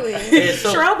 Absolutely.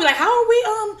 Sherelle be like, how are we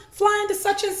flying to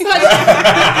such and such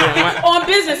on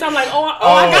business? I'm like,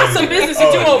 I got some business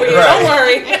to do over here. Don't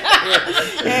worry.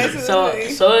 So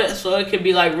it could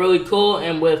be like really cool,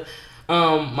 and with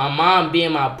my mom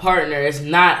being my partner, it's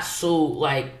not so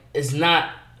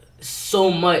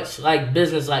much like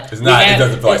business. Like it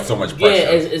doesn't feel like so much pressure.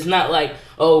 Yeah, it's not like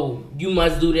you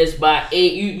must do this by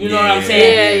 8. You know what I'm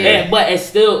saying? Yeah. But it's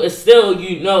still it's still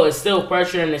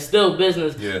pressure and it's still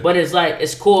business. Yeah. But it's like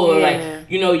it's cool. Yeah. Like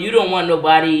you don't want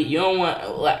nobody. You don't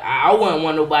want like I wouldn't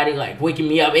want nobody like waking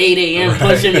me up 8 a.m.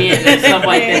 pushing me and stuff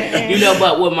like that.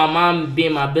 But with my mom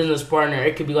being my business partner,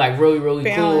 it could be like really really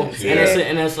balance. Cool. Yeah.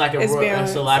 And it's like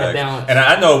it's a lot of balance. And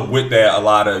I know with that, a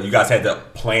lot of you guys had to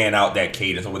plan out that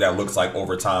cadence and what that looks like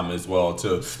over time as well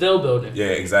too. Still building. Yeah,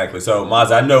 exactly. So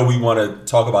Maz, I know we want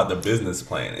to talk about the business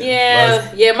plan.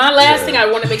 My last thing I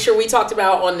want to make sure we talked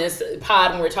about on this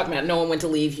pod when we're talking about knowing when to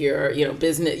leave your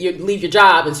business, leave your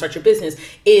job and start your business,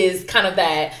 is kind of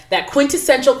that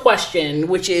quintessential question,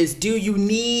 which is, do you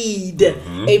need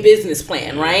a business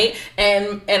plan, right?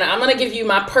 And I'm going to give you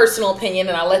my personal opinion,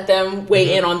 and I'll let them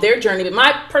weigh in on their journey. But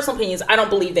my personal opinion is I don't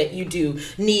believe that you do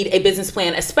need a business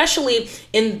plan, especially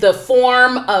in the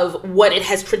form of what it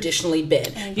has traditionally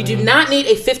been. You do not need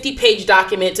a 50-page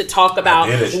document to talk about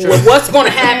what's going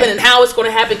to happen and how it's going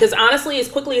to happen, because honestly, as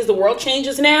quickly as the world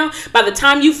changes now, by the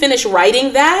time you finish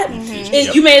writing that,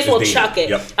 you may as well chuck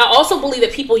it. I also believe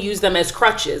that people use them as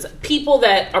crutches. People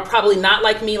that are probably not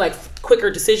like me, like quicker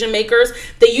decision makers,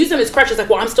 they use them as crutches. Like,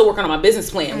 well, I'm still working on my business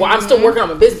plan. Well, I'm still working on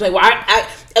my business plan. Well, I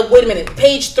wait a minute,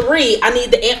 page 3, I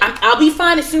need I'll be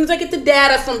fine as soon as I get the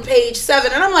data from page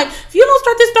 7. And I'm like, if you don't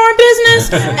start this darn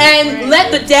business and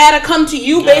let the data come to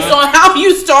you based on how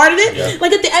you started it,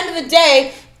 like at the end of the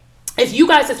day, if you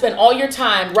guys had spent all your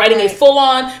time writing a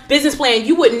full-on business plan,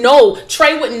 you would know,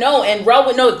 Trey would know, and Rel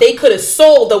would know that they could have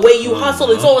sold the way you hustled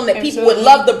and sold, and that people would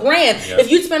love the brand. If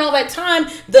you'd spent all that time,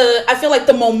 I feel like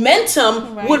the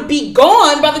momentum would be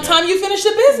gone by the time you finish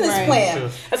the business plan.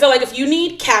 I feel like if you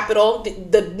need capital,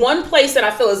 the one place that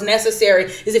I feel is necessary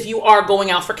is if you are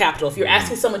going out for capital. If you're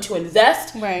asking someone to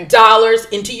invest dollars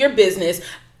into your business,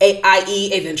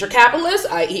 i.e. a venture capitalist,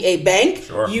 i.e. a bank,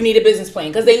 you need a business plan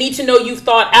because they need to know you've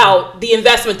thought out the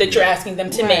investment that you're asking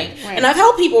them to make. And I've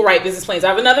helped people write business plans. I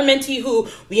have another mentee who,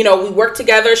 we worked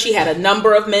together. She had a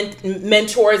number of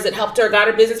mentors that helped her, got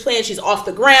her business plan. She's off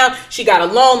the ground. She got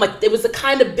a loan. Like, it was the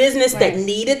kind of business that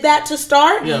needed that to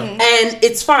start. And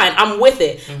it's fine. I'm with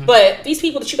it. But these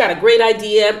people that you got a great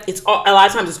idea, it's a lot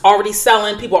of times it's already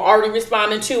selling. People are already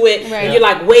responding to it. And you're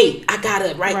like, wait, I got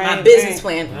to write my business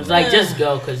plan. It's like, just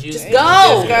go. Just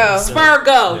go. Spur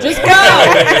go. Just go.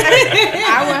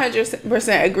 I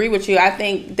 100% agree with you. I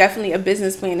think definitely a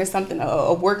business plan is something,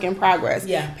 a work in progress.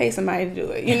 Pay somebody to do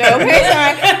it. Pay somebody.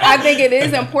 I think it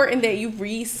is important that you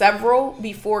read several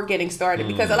before getting started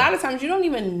because a lot of times you don't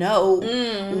even know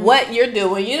what you're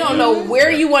doing. You don't know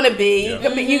where you want to be.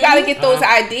 You got to get those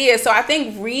ideas. So I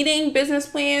think reading business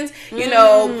plans,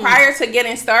 prior to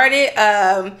getting started,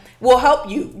 will help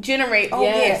you generate.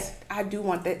 I do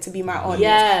want that to be my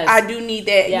audience. I do need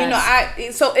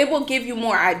that. So it will give you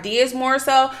more ideas, more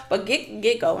so. But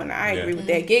get going. I agree with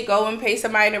that. Get going. Pay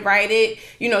somebody to write it.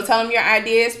 Tell them your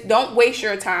ideas. Don't waste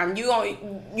your time.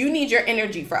 You need your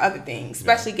energy for other things,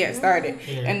 especially getting started,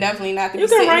 and definitely not to be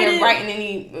sitting there writing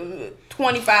any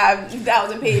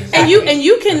 25,000 pages. And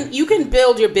you can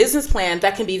build your business plan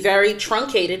that can be very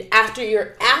truncated after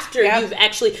you've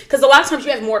actually, because a lot of times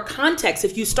you have more context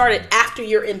if you started after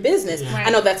you're in business. I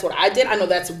know that's what I did. I know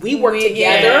we worked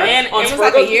together. And it was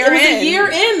like a year in. It was a year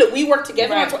in that we worked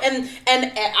together. And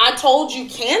I told you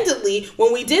candidly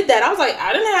when we did that, I was like,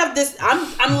 I didn't have this.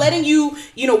 I'm letting you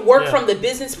work from the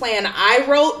business plan I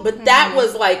wrote, but that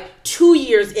was like 2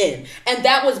 years in. And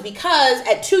that was because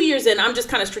at 2 years in, I'm just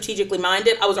kind of strategically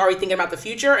minded. I was already thinking about the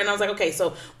future, and I was like, okay, so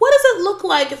what does it look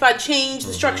like if I change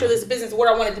the structure of this business,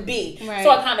 where I want it to be? So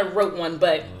I kind of wrote one,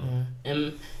 but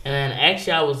and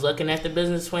actually I was looking at the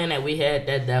business plan that we had.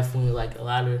 That definitely like a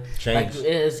lot of change. Like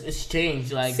it's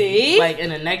changed. Like see, like in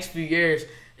the next few years,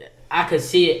 I could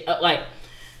see it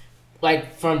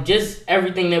like from just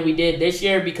everything that we did this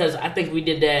year, because I think we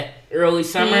did that early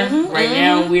summer.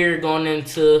 Now we're going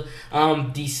into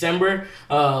December.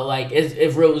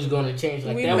 If road was going to change,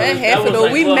 like we that met was, half that of was those.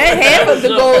 like, We well, met half of the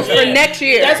goals for next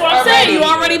year. That's what I'm saying. You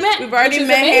already met. We've already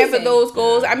met half of those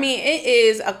goals. I mean,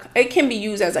 it can be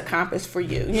used as a compass for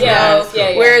you. You know?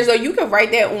 Whereas you can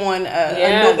write that on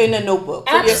in a notebook.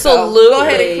 For Absolutely. Yourself. Go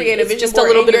ahead and create a vision just board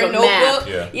a little in bit your of a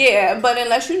notebook. map. But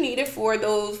unless you need it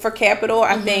for capital,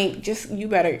 I think just you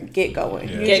better get going.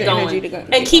 Use Get your going. energy to go.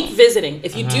 And keep visiting.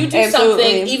 If you do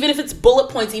something, even if it's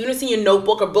bullet points, even if it's in your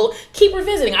notebook or keep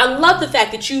revisiting. I love the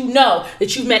fact that you know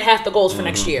that you've met half the goals for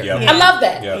next year. I love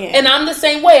that. And I'm the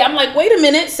same way. I'm like, wait a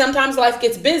minute, sometimes life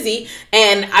gets busy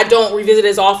and I don't revisit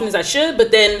as often as I should,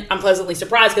 but then I'm pleasantly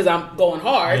surprised because I'm going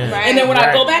hard. And then when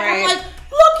I go back, I'm like,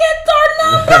 look at our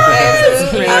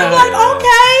numbers. I'm like,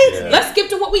 okay, let's skip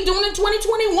to what we're doing in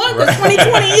 2021 because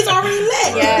 2020 is already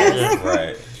lit.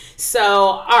 Right. So,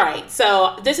 all right.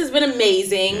 So, this has been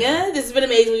amazing.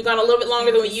 We've gone a little bit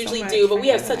longer than we usually do, but we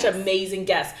have such amazing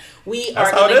guests.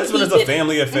 That's how it is when it's a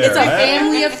family affair. It's a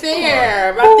family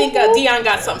affair. I think Dion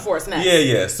got something for us next.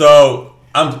 Yeah. So,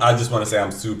 I just want to say I'm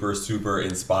super, super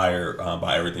inspired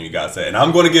by everything you guys said. And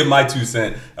I'm going to give my 2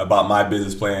 cents about my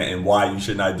business plan and why you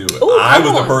should not do it. I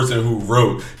was the person who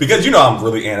wrote, because I'm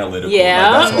really analytical.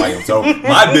 Yeah. Like, that's who I am. So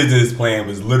my business plan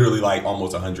was literally like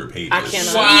almost 100 pages. I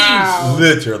cannot. Wow.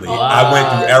 Literally. I went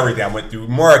through everything. I went through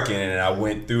marketing and I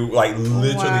went through like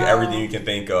literally everything you can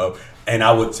think of. And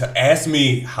I would ask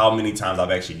me how many times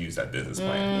I've actually used that business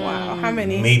plan. Wow, how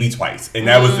many? Maybe twice, and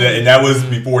that was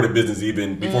before the business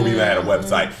before we even had a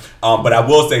website. But I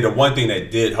will say the one thing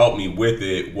that did help me with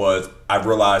it was I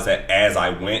realized that as I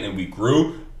went and we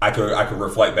grew, I could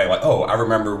reflect back like, oh, I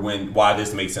remember why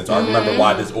this makes sense. Or I remember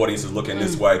why this audience is looking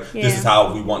this way. Yeah. This is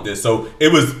how we want this. So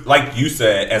it was like you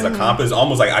said, as a compass,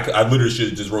 almost like I literally should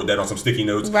have just wrote that on some sticky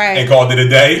notes and called it a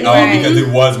day because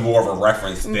it was more of a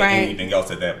reference than anything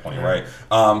else at that point, right?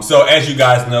 So as you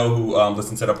guys know who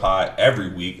listen to the pod every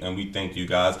week, and we thank you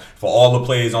guys for all the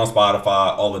plays on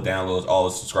Spotify, all the downloads, all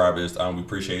the subscribers. We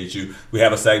appreciate you. We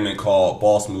have a segment called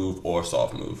Boss Move or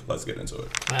Soft Move. Let's get into it.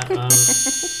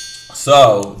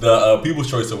 So the People's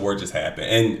Choice Award just happened,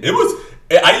 and it was.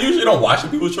 I usually don't watch the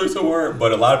People's Choice Award,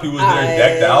 but a lot of people there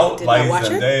decked out, like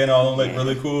Zendaya and all, like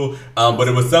really cool. But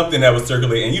it was something that was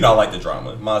circulating, and I like the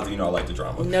drama. Mazda, I like the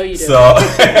drama. No, you don't.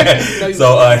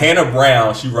 So Hannah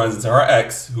Brown, she runs into her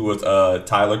ex, who was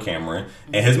Tyler Cameron,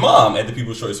 and his mom at the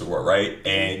People's Choice Award, right?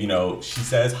 And she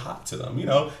says hi to them,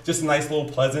 just a nice little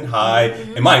pleasant hi.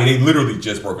 And mind you, they literally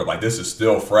just broke up. Like this is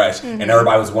still fresh, and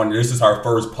everybody was wondering. This is her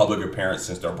first public appearance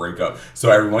since their breakup, so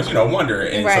everyone's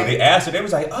wondering. And so they asked her, they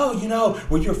was like, oh,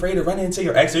 were you afraid of running into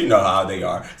your ex? You know how they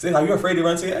are. So they're like, you're afraid to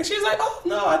run into your ex? She's like, oh,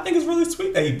 no, I think it's really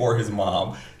sweet that he bore his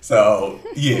mom. So,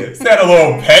 yeah, it's not a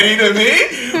little petty to me,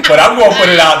 but I'm going to put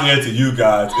it out there to you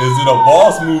guys. Is it a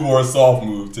boss move or a soft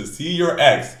move to see your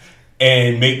ex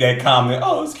and make that comment,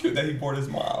 oh, it's cute that he bore his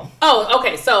mom? Oh,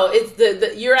 okay. So it's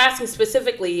the you're asking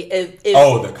specifically if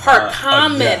her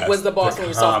comment was the boss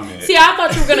move. See, I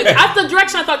thought you were going to, the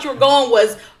direction I thought you were going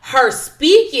was her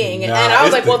speaking, and I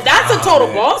was like, well, that's a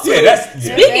total boss move.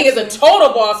 Speaking is a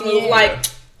total boss move. Like,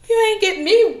 you ain't getting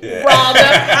me riled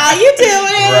up. How you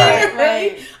doing?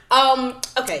 Right.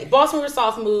 Okay, boss move or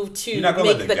soft move to You're not gonna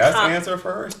let the guest answer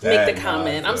first? Make the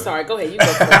comment. I'm sorry. Go ahead. You go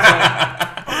first.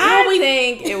 I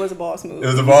think it was a boss move. It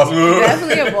was a boss move?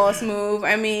 Definitely a boss move.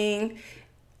 I mean,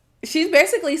 she's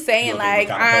basically saying like,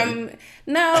 petty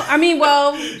can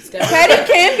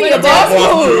be a boss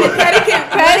move.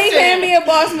 Petty can be a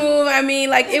boss move. I mean,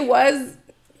 like it was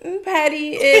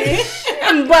petty-ish,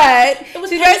 but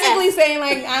she's basically saying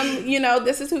like,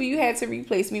 this is who you had to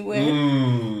replace me with.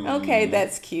 Okay,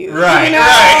 that's cute. Right.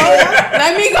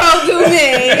 Let me go do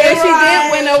me. And she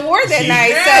did win an award that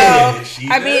night. So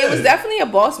it was definitely a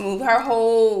boss move. Her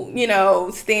whole,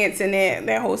 stance in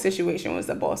that whole situation was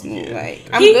a boss move. Yeah. Like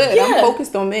I'm good. I'm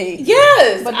focused on me.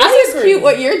 Yes, but this is cute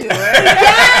what you're doing.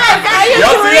 Yes, I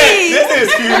agree. This is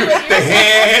cute. The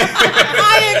hand.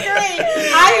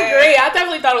 I agree. I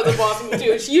definitely thought it was a boss move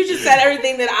too. You just said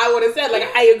everything that I would have said. Like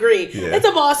I agree. Yeah. It's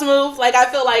a boss move. Like I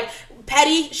feel like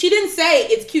petty. She didn't say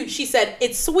it's cute. She said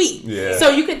it's sweet. Yeah. So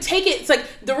you could take it. It's like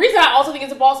the reason I also think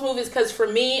it's a boss move is because for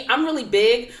me, I'm really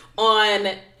big on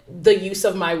the use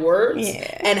of my words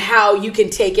and how you can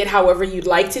take it however you'd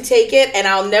like to take it, and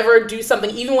I'll never do something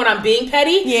even when I'm being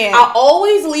petty. I'll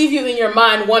always leave you in your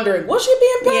mind wondering, was she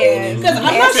being petty? Because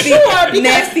I'm not sure.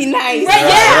 Nasty nice.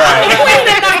 I'm the queen of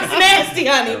nice nasty,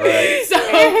 honey. Right. So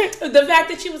the fact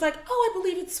that she was like, oh, I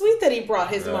believe it's sweet that he brought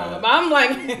his mom. I'm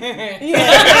like,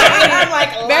 I'm like,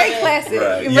 very classy.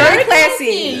 Right. Very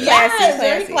classy. Yes,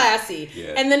 very classy.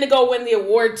 Yeah. And then to go win the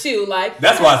award too, like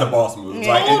that's why it's a boss move.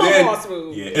 Yeah. Total boss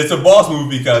move. Yeah. It's a boss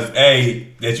move because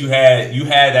that you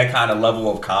had that kind of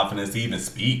level of confidence to even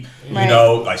speak. Right.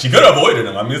 Like she could have avoided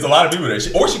him. I mean, there's a lot of people that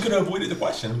she could have avoided the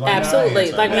question. Like,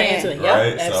 absolutely, like my answer.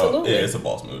 Right? Absolutely. So, it's a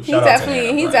boss move. He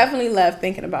definitely left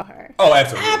thinking about her. Oh,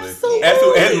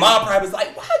 absolutely. His mom probably was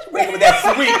like, "Why'd you break up with that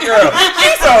sweet girl?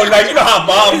 She's so nice." You know how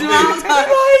moms do. Like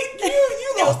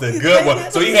you lost a good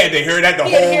one. So he had to hear that the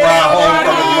whole ride home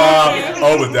from his mom.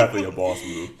 Oh, it was definitely a boss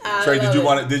move. Trey, did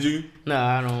you? No,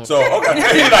 I don't. So, okay.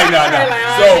 He's like, nah.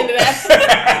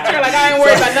 You're like, I ain't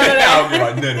worried about none of that. I don't care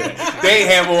about none of that. They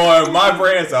ain't have on my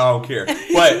brand, so I don't care.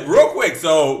 But real quick,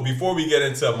 so before we get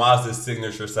into Mazda's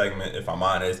signature segment, if I'm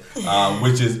honest,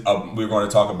 which is, we're going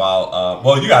to talk about,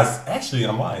 you guys, actually,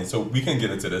 I'm lying, so we can get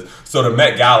into this. So the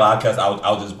Met Gala, because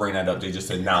I'll just bring that up. They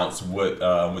just announced what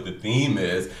the theme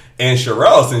is. And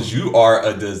Sherelle, since you are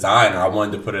a designer, I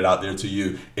wanted to put it out there to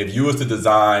you. If you was to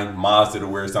design Mazda to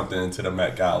wear something into the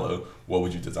Met Gala, what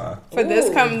would you design? For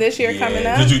this year coming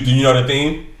up? Do you know the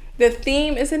theme? The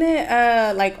theme, isn't it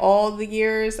like all the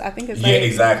years? I think it's like... Yeah,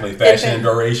 exactly. Fashion and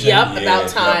duration. Yep, about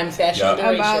time. Fashion and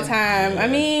duration. About time. Yeah. I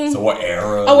mean... So what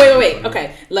era? Oh, wait.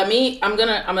 Okay. I'm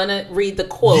gonna read the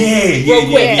quote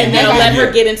real quick, and then I'll let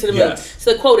her get into the mood.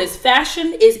 So the quote is,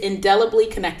 "Fashion is indelibly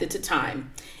connected to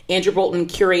time." Andrew Bolton,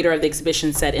 curator of the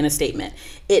exhibition, said in a statement,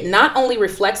 "It not only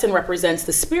reflects and represents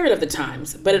the spirit of the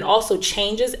times, but it also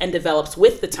changes and develops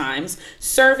with the times,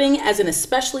 serving as an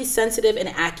especially sensitive and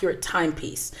accurate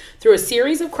timepiece. Through a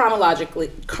series of chronologies,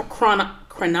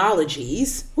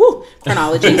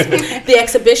 the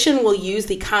exhibition will use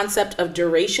the concept of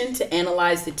duration to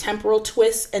analyze the temporal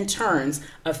twists and turns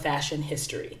of fashion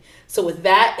history." So with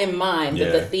that in mind,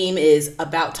 that the theme is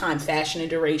about time, fashion and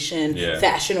duration,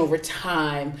 fashion over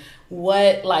time,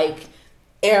 what like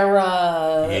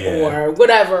era or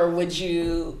whatever would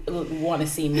you want to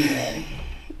see me in?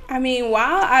 I mean,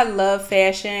 while I love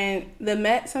fashion, the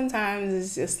Met sometimes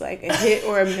is just like a hit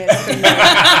or a miss for me.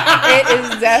 It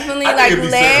is definitely like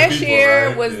last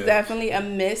year was definitely a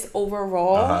miss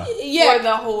overall for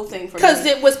the whole thing. Because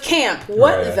it was camp.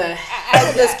 What the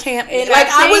heck does camp? Like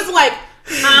I was like,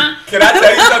 Can I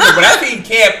tell you something? When I seen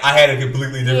camp, I had a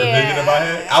completely different vision in my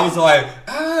head. I was like,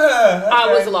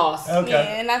 I was lost. Okay.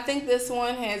 Yeah, and I think this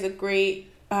one has a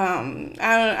great. I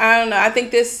don't know. I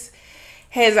think this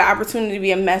has an opportunity to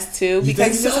be a mess too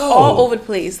because it's just all over the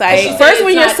place. Like first,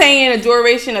 when you're saying a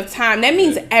duration of time, that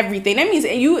means everything. That means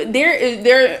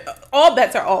there all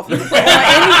bets are off. You can put on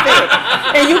anything,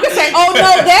 and you can say, "Oh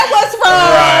no, that was from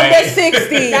the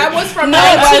 '60s. That was from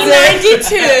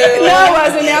 1992. No, it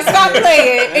wasn't. Now stop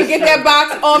playing and get that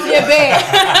box off your bed."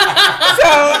 So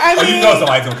I mean, you know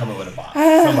somebody's gonna come in with a box.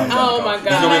 Oh my God!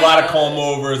 There's gonna be a lot of comb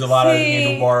overs, a lot of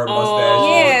handlebar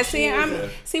mustaches. Yeah,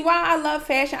 see, while I love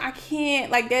fashion, I can't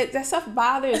like that stuff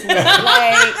bothers me.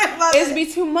 Like it's be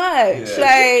too much.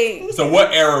 Yeah. Like so,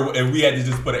 what era? If we had to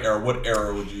just put an era, what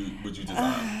era would you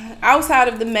design? Outside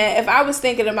of the Met, if I was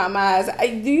thinking about mine,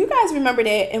 do you guys remember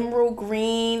that emerald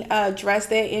green dress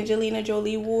that Angelina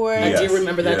Jolie wore? I do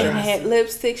remember that dress. And had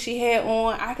lipstick she had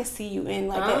on. I could see you in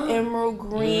like an emerald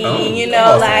green, you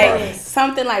know, like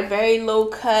something like very low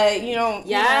cut, you know.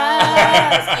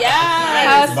 Yes.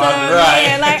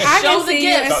 Yeah, like I can see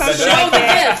you in something like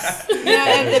that.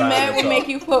 And the Met would make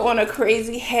you put on a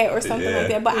crazy hat or something like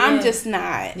that. But I'm just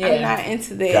not. Yeah. I'm not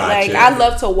into that. Gotcha. Like I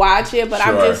love to watch it, but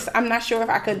I'm not sure if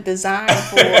I could design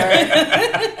for you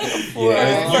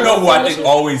know who I think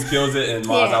always kills it, and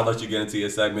Maz, I'll let you get into your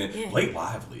segment. Blake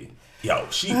Lively, yo,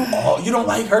 you don't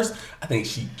like hers? I think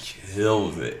she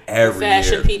kills it every year.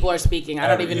 Fashion people are speaking. I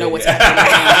don't even know what's happening.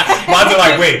 Maz are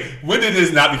like, wait, when did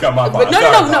this not become my boss?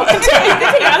 No. Continue.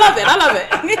 I love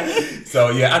it. So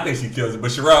yeah, I think she kills it.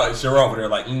 But Sherelle over there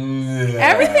like,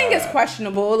 everything is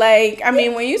questionable. Like, I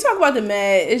mean, when you talk about the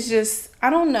Met, it's just. I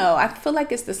don't know. I feel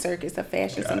like it's the circus of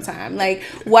fashion sometimes. Like,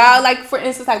 while, like, for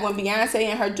instance, like when Beyonce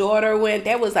and her daughter went,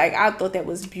 that was like, I thought that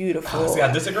was beautiful. See,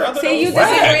 I disagree. See, you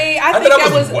disagree? I think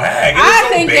that was whack. I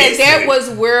think that was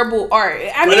wearable art.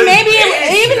 I mean, maybe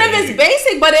even if it's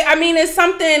basic, but it's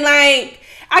something like.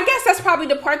 I guess that's probably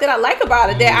the part that I like about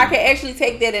it, that I can actually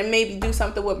take that and maybe do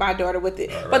something with my daughter with it.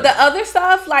 Right. But the other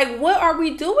stuff, like, what are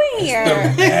we doing here?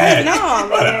 No, man.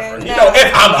 You know,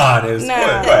 if I'm honest. No. Go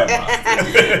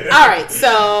ahead, all right,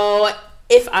 so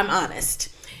if I'm honest,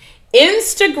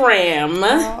 Instagram.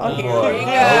 Here you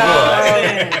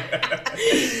go.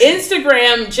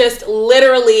 Instagram just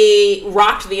literally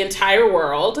rocked the entire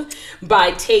world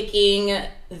by taking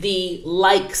the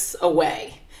likes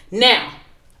away. Now,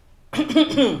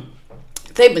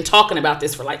 they've been talking about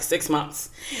this for like 6 months.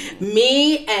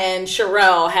 Me and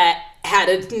Sherelle had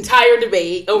an entire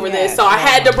debate over this, so I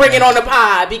had to bring it on the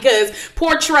pod because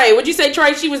poor Trey. What'd you say,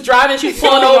 Trey? She was driving, she was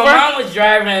pulling over. My mom was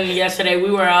driving yesterday.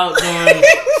 We were out doing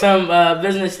some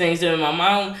business things, and my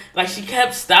mom, like, she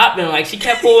kept stopping, like, she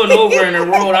kept pulling over in the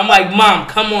road. I'm like, Mom,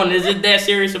 come on, is it that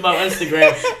serious about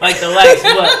Instagram? Like the likes,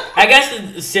 but I guess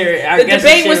it's serious. The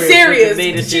debate was serious.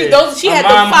 She had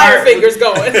the fire fingers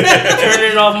going,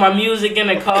 turning off my music in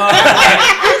the car.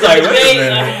 I'm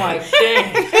like,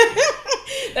 dang.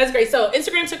 That's great. So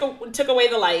Instagram took away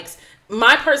the likes.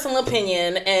 My personal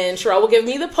opinion, and Sherelle will give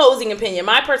me the opposing opinion.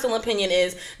 My personal opinion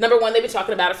is, number one, they've been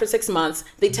talking about it for 6 months.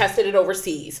 They tested it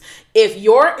overseas. If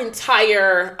your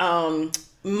entire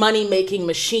money-making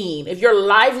machine, if your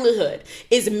livelihood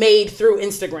is made through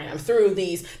Instagram, through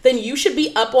these, then you should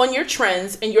be up on your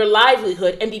trends and your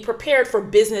livelihood and be prepared for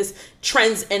business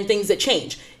trends and things that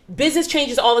change. Business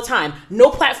changes all the time. No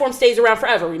platform stays around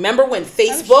forever. Remember when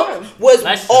Facebook was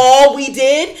all we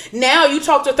did? Now you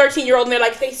talk to a 13-year-old and they're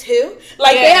like, Face who?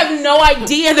 Like, they have no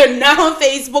idea. They're not on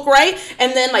Facebook, right?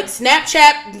 And then, like,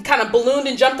 Snapchat kind of ballooned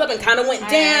and jumped up and kind of went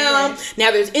down.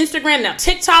 Now there's Instagram. Now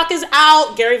TikTok is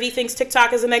out. Gary Vee thinks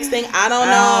TikTok is the next thing. I don't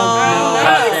know.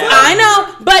 I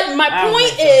know. But my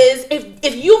point is,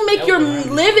 if you make your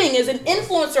living as an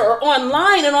influencer or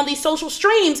online and on these social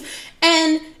streams,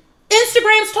 and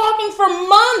Instagram's talking for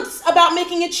months about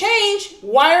making a change.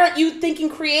 Why aren't you thinking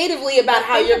creatively about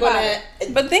how you're going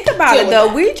to... But think about it,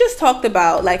 though. We just talked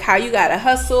about, like, how you got to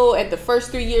hustle at the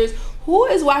first 3 years. who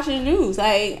is watching the news?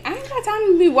 Like, I ain't got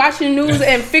time to be watching the news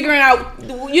and figuring out,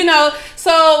 you know.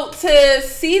 So to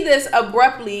see this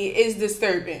abruptly is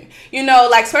disturbing, you know,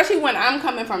 like, especially when I'm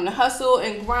coming from the hustle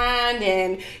and grind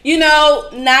and, you know,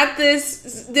 not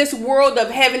this world of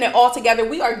having it all together.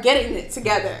 We are getting it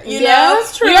together, you know?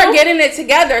 That's true. We are getting it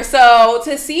together. So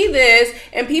to see this,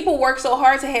 and people work so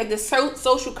hard to have this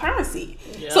social currency.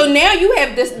 Yeah. So now you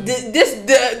have this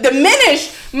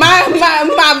diminish my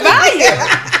value,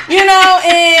 you know,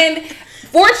 and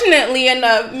fortunately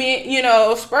enough, you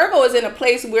know, Spergo is in a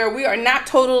place where we are not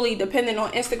totally dependent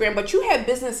on Instagram, but you have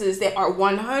businesses that are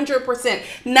 100%, 98%,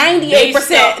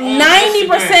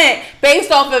 90%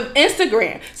 based off of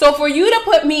Instagram. So for you to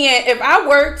put me in, if I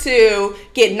were to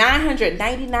get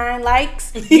 999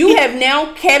 likes, you have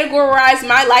now categorized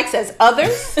my likes as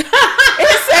others.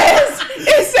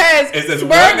 It says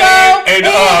Spergo and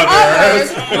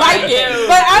others like it.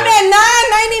 But I'm at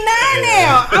 999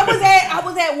 now. I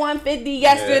was at 150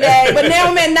 yesterday, but now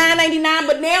I'm at 999.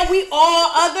 But now we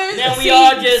all others. Now we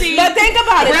all just. But think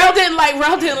about it. Rel didn't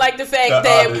like the fact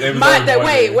that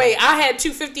wait, I had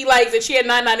 250 likes and she had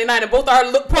 999, and both our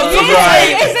posts.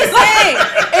 Yeah, it's the same.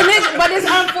 But it's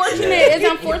unfortunate. It's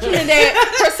unfortunate that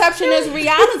perception is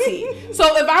reality.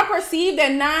 So if I'm perceived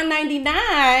at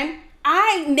 999.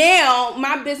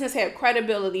 My business have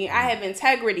credibility. I have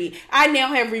integrity. I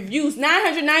now have reviews.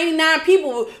 999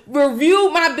 people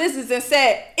reviewed my business and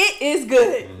said it is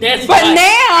good. That's but right.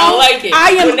 Now I like it. I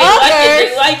am when they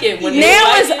others. Like it. When now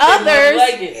like it's it, others.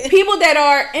 like it. People that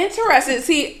are interested.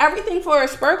 See, everything for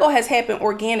Spergo has happened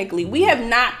organically. We have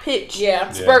not pitched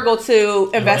Spergo to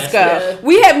Invesco. Yeah.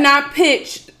 We have not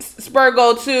pitched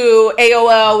Spergo to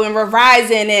AOL and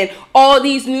Verizon and all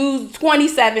these new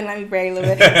 27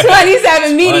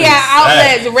 media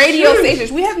outlets, radio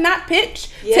stations. We have not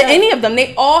pitched to any of them.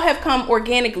 They all have come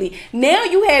organically. Now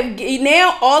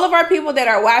all of our people that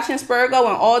are watching Spergo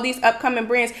and all these upcoming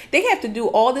brands, they have to do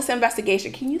all this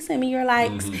investigation. Can you send me your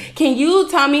likes? Mm-hmm. Can you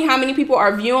tell me how many people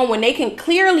are viewing when they can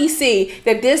clearly see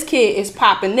that this kid is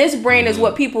popping? This brand is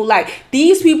what people like.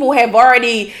 These people have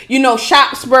already,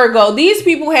 shopped Spergo. These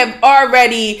people have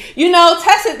already,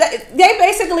 tested. They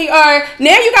basically are.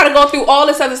 Now you got to go through all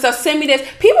this other stuff. Send me this.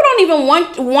 People don't even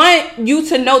want you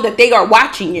to know that they are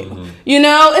watching you. Mm-hmm.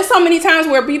 It's so many times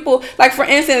where people, like for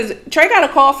instance, Trey got a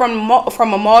call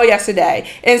from a mall yesterday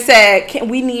and said,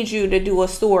 we need you to do a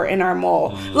store in our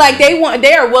mall. Mm-hmm. Like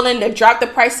they are willing to drop the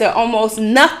price to almost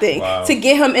nothing to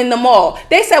get him in the mall.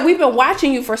 They said, we've been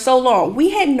watching you for so long.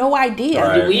 We had no idea.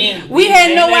 Right. We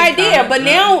had no idea. But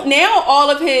now all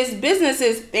of his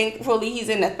businesses, thankfully he's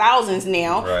in the thousands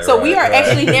now. Right, so we are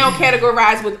actually now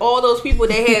categorized with all those people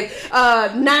that have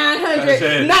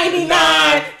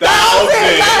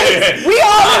 999,000 likes. We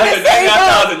all in the same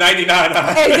boat.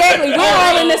 Exactly. We're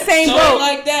all in the same boat.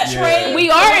 Like that. Trey, we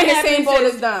are in the same boat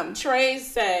as them.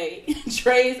 Trey's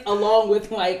along with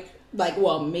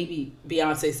maybe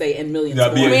Beyonce say and millions.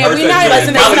 No, more.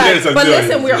 But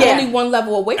listen, we're only one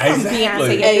level away from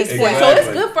Beyonce at this point. So it's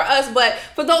good for us, but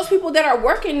for those people that are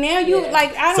working now, I don't think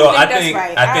that's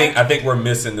right. I think we're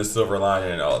missing the silver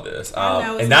lining in all this.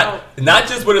 And not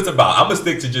just what it's about. I'm gonna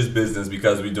stick to just business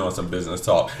because we're doing some business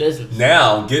talk. Business.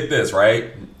 Now, get this,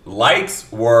 right? Likes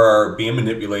were being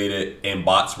manipulated and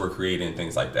bots were creating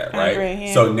things like that, right? Agree,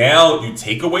 yeah. So now you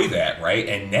take away that, right?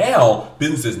 And now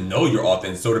businesses know you're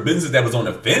authentic. So the businesses that was on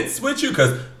the fence with you,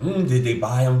 because did they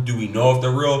buy them? Do we know if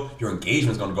they're real? Your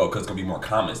engagement's going to go because it's going to be more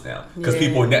comments now. Because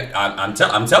people, I'm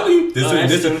telling you,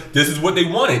 this is what they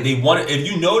wanted. They wanted.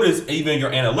 If you notice, even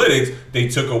your analytics, they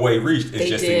took away reach. It's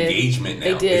just engagement now.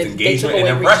 They did. It's engagement and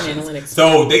impressions.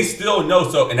 So they still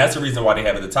know. And that's the reason why they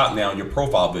have at the top now your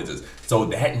profile visits. So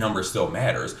that number still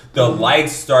matters. The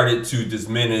likes started to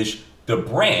diminish the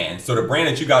brand. So the brand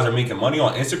that you guys are making money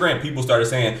on Instagram, people started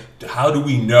saying, how do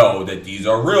we know that these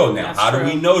are real now? How do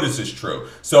we know this is true?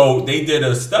 So they did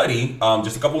a study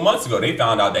just a couple months ago. They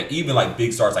found out that even like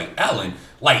big stars like Ellen,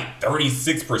 like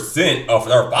 36% of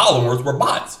their followers were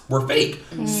bots, were fake.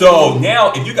 Mm-hmm. So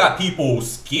now if you got people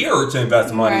scared to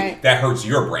invest money, that hurts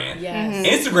your brand. Yes.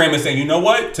 Instagram is saying, you know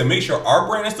what? To make sure our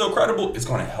brand is still credible, it's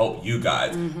going to help you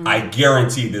guys. Mm-hmm. I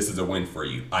guarantee this is a win for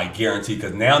you. I guarantee,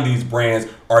 because now these brands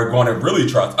are going to really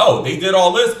trust, they did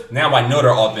all this, now I know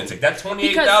they're authentic. That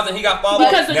 28,000 he got followed,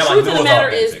 because the truth of the matter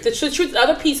is, the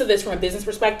other piece of this from a business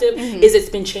perspective is it's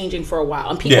been changing for a while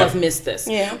and people have missed this.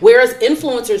 Yeah. Whereas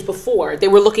influencers before, they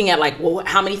were looking at like, well,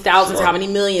 how many thousands, how many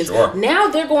millions. Now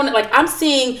they're going to, like, I'm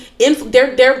seeing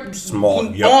they're small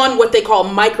on what they call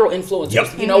micro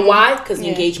influencers. You know why? Because the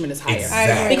engagement is higher.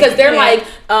 Exactly. Because they're like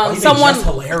someone just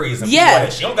hilarious. And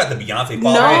she don't got the Beyonce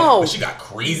following, but she got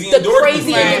crazy endorsements.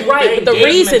 But the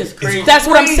reason that's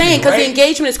what I'm saying, because the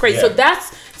engagement is crazy. So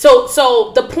that's.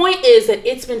 So the point is that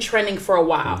it's been trending for a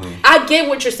while. I get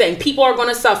what you're saying. People are going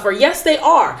to suffer. Yes, they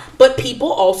are. But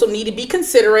people also need to be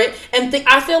considerate. And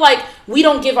I feel like we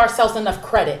don't give ourselves enough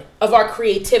credit of our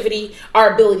creativity,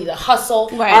 our ability to hustle,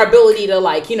 our ability to,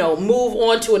 like, you know, move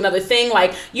on to another thing.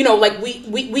 Like, you know, like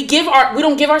we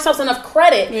don't give ourselves enough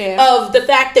credit of the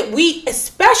fact that we,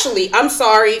 especially, I'm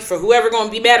sorry for whoever going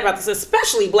to be mad about this,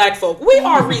 especially black folk, we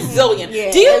are resilient.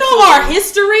 Do you know our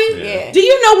history? Do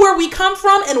you know where we come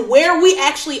from and where we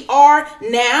actually are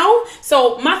now?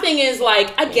 So my thing is,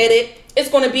 like, I get it. It's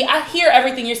going to be, I hear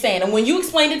everything you're saying. And when you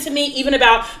explained it to me, even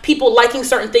about people liking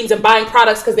certain things and buying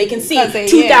products because they can see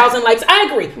 2,000 likes, I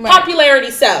agree. Popularity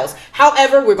sells.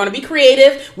 However, we're going to be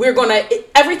creative. We're going to,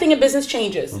 everything in business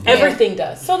changes. Everything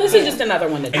does. So this is just another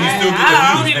one that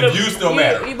and you still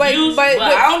matter. But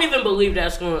I don't even believe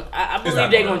that's going to, I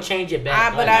believe they're going to change it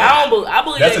back. I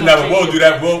believe that's another, we'll do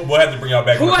that. We'll have to bring y'all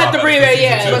back. We'll have to bring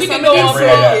that, we can go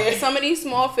on. Some of these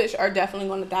small fish are definitely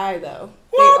going to die, though.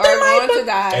 Well, they are going to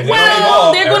die.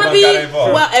 Well, they're going to be.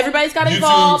 Well, everybody's got to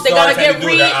evolve. They got to get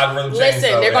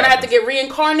listen. They're going to have to get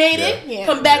reincarnated,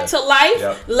 come back to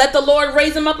life. Let the Lord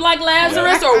raise them up like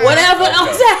Lazarus or whatever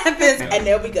else happens, and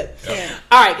they'll be good.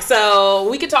 All right, so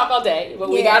we could talk all day, but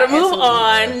we got to move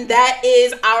on. That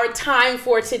is our time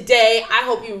for today. I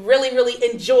hope you really, really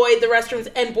enjoyed the Restrooms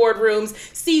and Boardrooms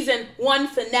season 1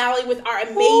 finale with our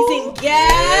amazing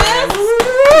guests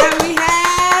that we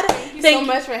had. Thank you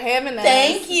so much for having us.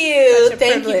 Thank you.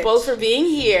 Thank you both for being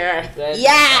here.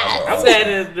 Yes. I'm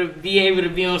glad to be able to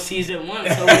be on season 1.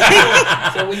 So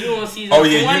when you on season 20,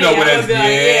 you know what that's.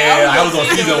 I was on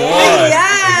season 1.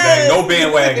 Yes. No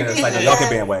bandwagon. It's like, y'all can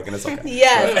bandwagon. It's okay.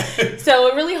 Yes.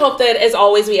 So I really hope that, as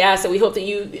always, we hope that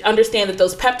you understand that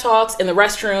those pep talks in the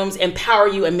restrooms empower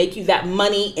you and make you that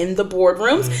money in the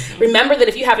boardrooms. Remember that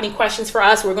if you have any questions for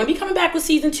us, we're going to be coming back with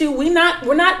season 2. We're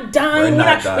not dying.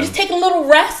 We're just taking a little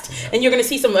rest. And you're going to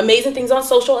see some amazing things on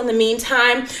social in the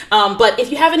meantime. But if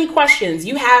you have any questions,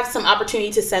 you have some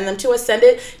opportunity to send them to us. Send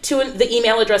it to the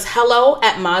email address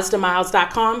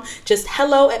hello@mazdamiles.com. Just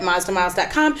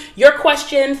hello@mazdamiles.com. Your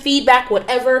question, feedback,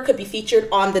 whatever could be featured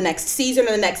on the next season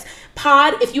or the next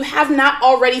pod. If you have not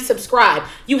already subscribed,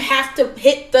 you have to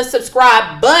hit the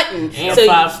subscribe button. And a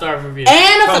 5-star review.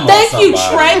 And thank you,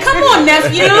 Trey. Come on,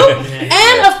 nephew.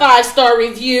 And a 5-star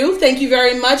review. Thank you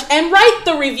very much. And write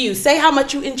the review. Say how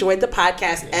much you enjoyed the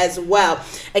podcast as well.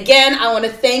 Again, I want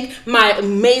to thank my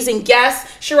amazing guest,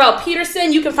 Sherelle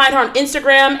Peterson. You can find her on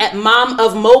Instagram at Mom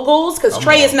of Moguls, because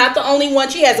Trey is not the only one.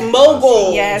 She has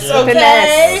moguls. Yes,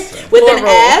 okay? With an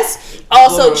S.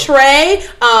 Also, Trey,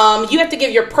 you have to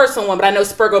give your personal one, but I know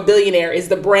Spurgo Billionaire is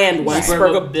the brand one.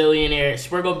 Spurgo Billionaire is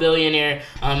on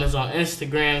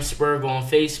Instagram, Spurgo on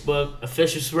Facebook,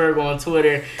 official Spurgo on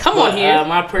Twitter. Come on here.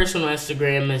 My personal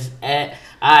Instagram is at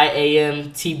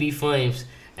IAMTBFlames.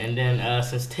 And then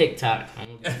since TikTok, you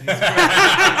getting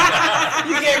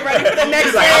ready for the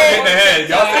next one.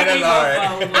 Y'all say that's all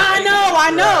right. I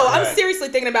know. I'm seriously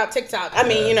thinking about TikTok. I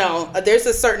mean, you know, there's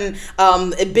a certain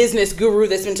business guru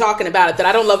that's been talking about it that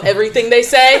I don't love everything they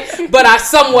say, but I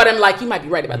somewhat am like, you might be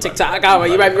right about TikTok.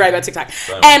 You might be right about TikTok.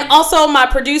 And also my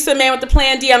producer, man with the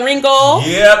plan, Dion Ringgold.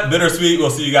 Yep, Bittersweet.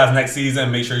 We'll see you guys next season.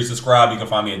 Make sure you subscribe. You can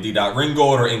find me at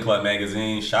D.Ringgold or Inklet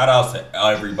Magazine. Shout outs to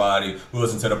everybody who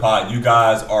listens to the pod. You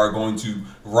guys are going to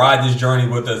ride this journey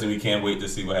with us, and we can't wait to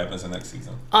see what happens in next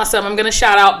season. Awesome. I'm going to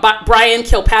shout out Brian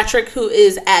Kilpatrick, who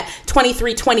is at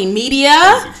 2320 Media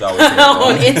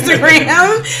on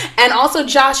Instagram, and also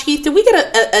Josh Heath. Did we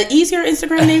get an easier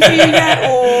Instagram name for you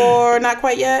yet, or not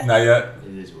quite yet? Not yet.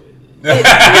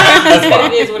 That's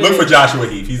fine. Look for Joshua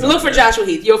Heath. Look for Joshua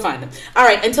Heath. You'll find him. All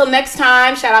right. Until next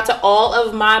time, shout out to all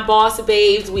of my boss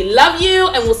babes. We love you,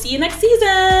 and we'll see you next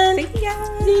season. See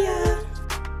ya. See ya.